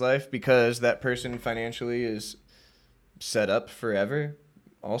rest of his life because that person financially is set up forever?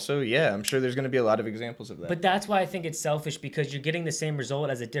 Also, yeah, I'm sure there's going to be a lot of examples of that. But that's why I think it's selfish, because you're getting the same result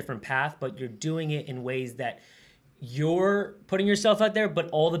as a different path, but you're doing it in ways that you're putting yourself out there,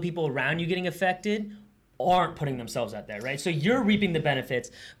 but all the people around you getting affected aren't putting themselves out there, right? So you're reaping the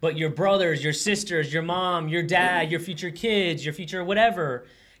benefits, but your brothers, your sisters, your mom, your dad, your future kids, your future whatever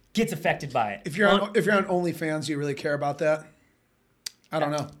gets affected by it. If you're on OnlyFans, do you really care about that? I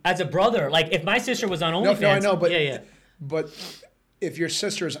don't know. As a brother, like if my sister was on OnlyFans, no, I know, but yeah. But if your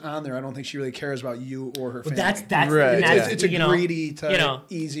sister is on there, I don't think she really cares about you or her family. That's right. It's a greedy,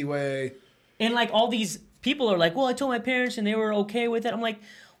 easy way. And like all these people are like, well, I told my parents and they were okay with it. I'm like,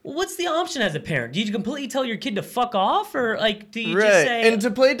 well, what's the option as a parent? Do you completely tell your kid to fuck off, or like do you just say? And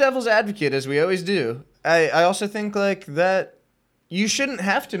to play devil's advocate, as we always do, I also think like that you shouldn't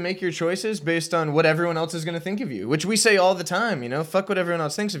have to make your choices based on what everyone else is going to think of you, which we say all the time. Fuck what everyone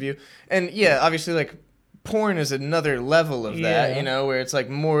else thinks of you. And yeah, obviously like porn is another level of that, where it's like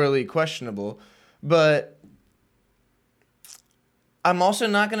morally questionable, but I'm also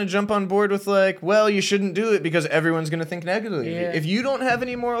not going to jump on board with like, well, you shouldn't do it because everyone's going to think negatively. Yeah. If you don't have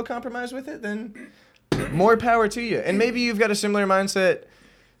any moral compromise with it, then more power to you. And maybe you've got a similar mindset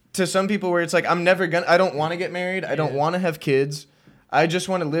to some people where it's like, I don't want to get married. I don't want to have kids. I just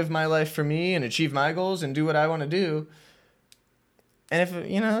want to live my life for me and achieve my goals and do what I want to do. And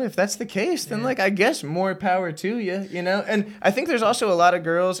if that's the case, then like, I guess more power to you, And I think there's also a lot of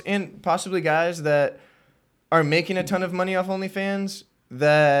girls and possibly guys that are making a ton of money off OnlyFans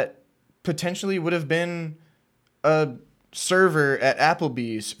that potentially would have been a server at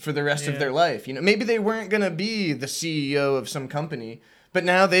Applebee's for the rest of their life. Maybe they weren't going to be the CEO of some company, but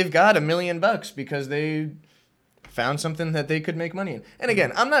now they've got $1 million because they found something that they could make money in. And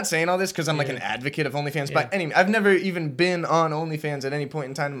again, I'm not saying all this because I'm like an advocate of OnlyFans by any means. I've never even been on OnlyFans at any point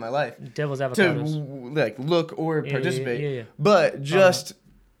in time in my life. Devil's avocados. To like look or participate. Yeah. But just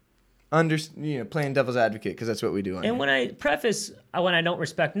playing devil's advocate because that's what we do on here. When I preface when I don't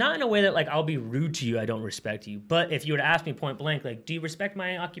respect, not in a way that like I'll be rude to you, I don't respect you, but if you were to ask me point blank, like, do you respect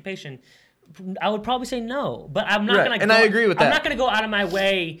my occupation? I would probably say no, but I'm not gonna. And I agree with that. I'm not gonna go out of my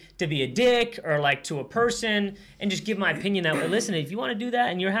way to be a dick or like to a person and just give my opinion that way. Listen, if you want to do that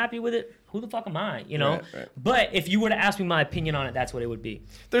and you're happy with it, who the fuck am I? Right. But if you were to ask me my opinion on it, that's what it would be.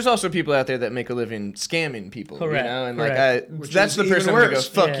 There's also people out there that make a living scamming people. Correct. And correct. like that's the person who goes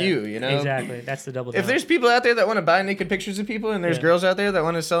fuck you. Exactly. That's the double down. If there's people out there that want to buy naked pictures of people and there's girls out there that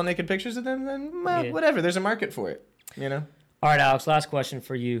want to sell naked pictures of them, then whatever. There's a market for it. All right, Alex. Last question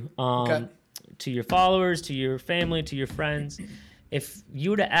for you. Okay. To your followers, to your family, to your friends, if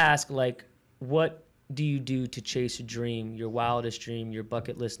you were to ask, like, what do you do to chase a dream, your wildest dream, your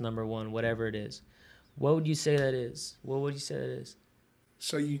bucket list number one, whatever it is, what would you say that is? What would you say that is?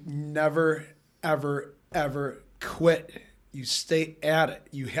 So you never, ever, ever quit. You stay at it.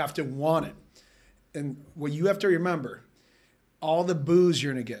 You have to want it. And what you have to remember, all the boos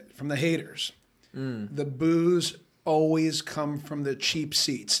you're going to get from the haters, the boos always come from the cheap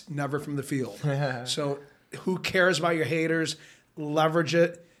seats, never from the field. So who cares about your haters? Leverage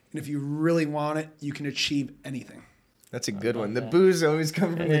it. And if you really want it, you can achieve anything. That's a good one. The boos always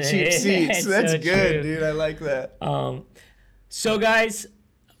come from the cheap seats. That's so good, dude. I like that. So, guys,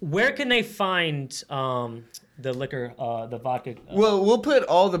 where can they find the liquor, the vodka? Well, we'll put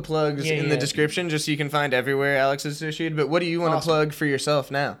all the plugs in the description just so you can find everywhere Alex is associated. But what do you want to plug for yourself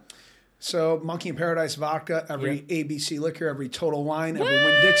now? So, Monkey in Paradise Vodka, every ABC Liquor, every Total Wine, every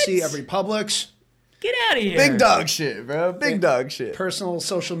Winn-Dixie, every Publix. Get out of here. Big dog shit, bro. Big dog shit. Personal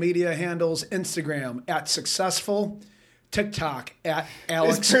social media handles, Instagram @successful, TikTok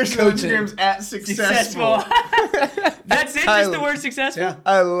 @Alex personal Kowtun. Instagram's @successful. That's it? Just the word successful? Yeah.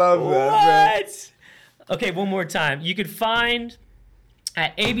 I love that, bro. Okay, one more time. You could find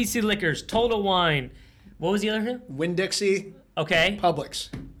at ABC Liquors, Total Wine. What was the other thing? Winn-Dixie. Okay. Publix.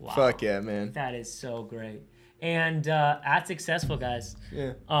 Wow. Fuck yeah, man. That is so great. And @successful, guys.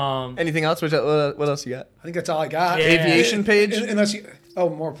 Yeah. Anything else? What else you got? I think that's all I got. Yeah. Aviation page? Unless you,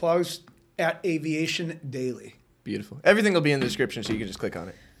 more plugs. @Aviation Daily. Beautiful. Everything will be in the description, so you can just click on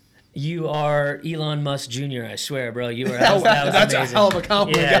it. You are Elon Musk Jr., I swear, bro. You are. That was that's a hell of a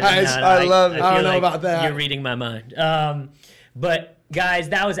compliment, guys. I love it. I don't know about that. You're reading my mind. But, guys,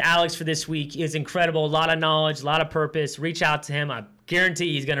 that was Alex for this week. It's incredible. A lot of knowledge, a lot of purpose. Reach out to him. I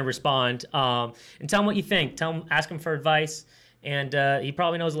guarantee he's going to respond. And tell him what you think. Ask him for advice. And he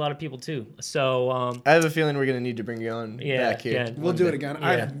probably knows a lot of people, too. So I have a feeling we're going to need to bring you on back here. Yeah. We'll do it again. Yeah.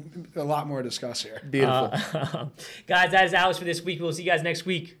 I have a lot more to discuss here. Beautiful. Guys, that is Alex for this week. We'll see you guys next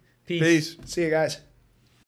week. Peace. See you guys.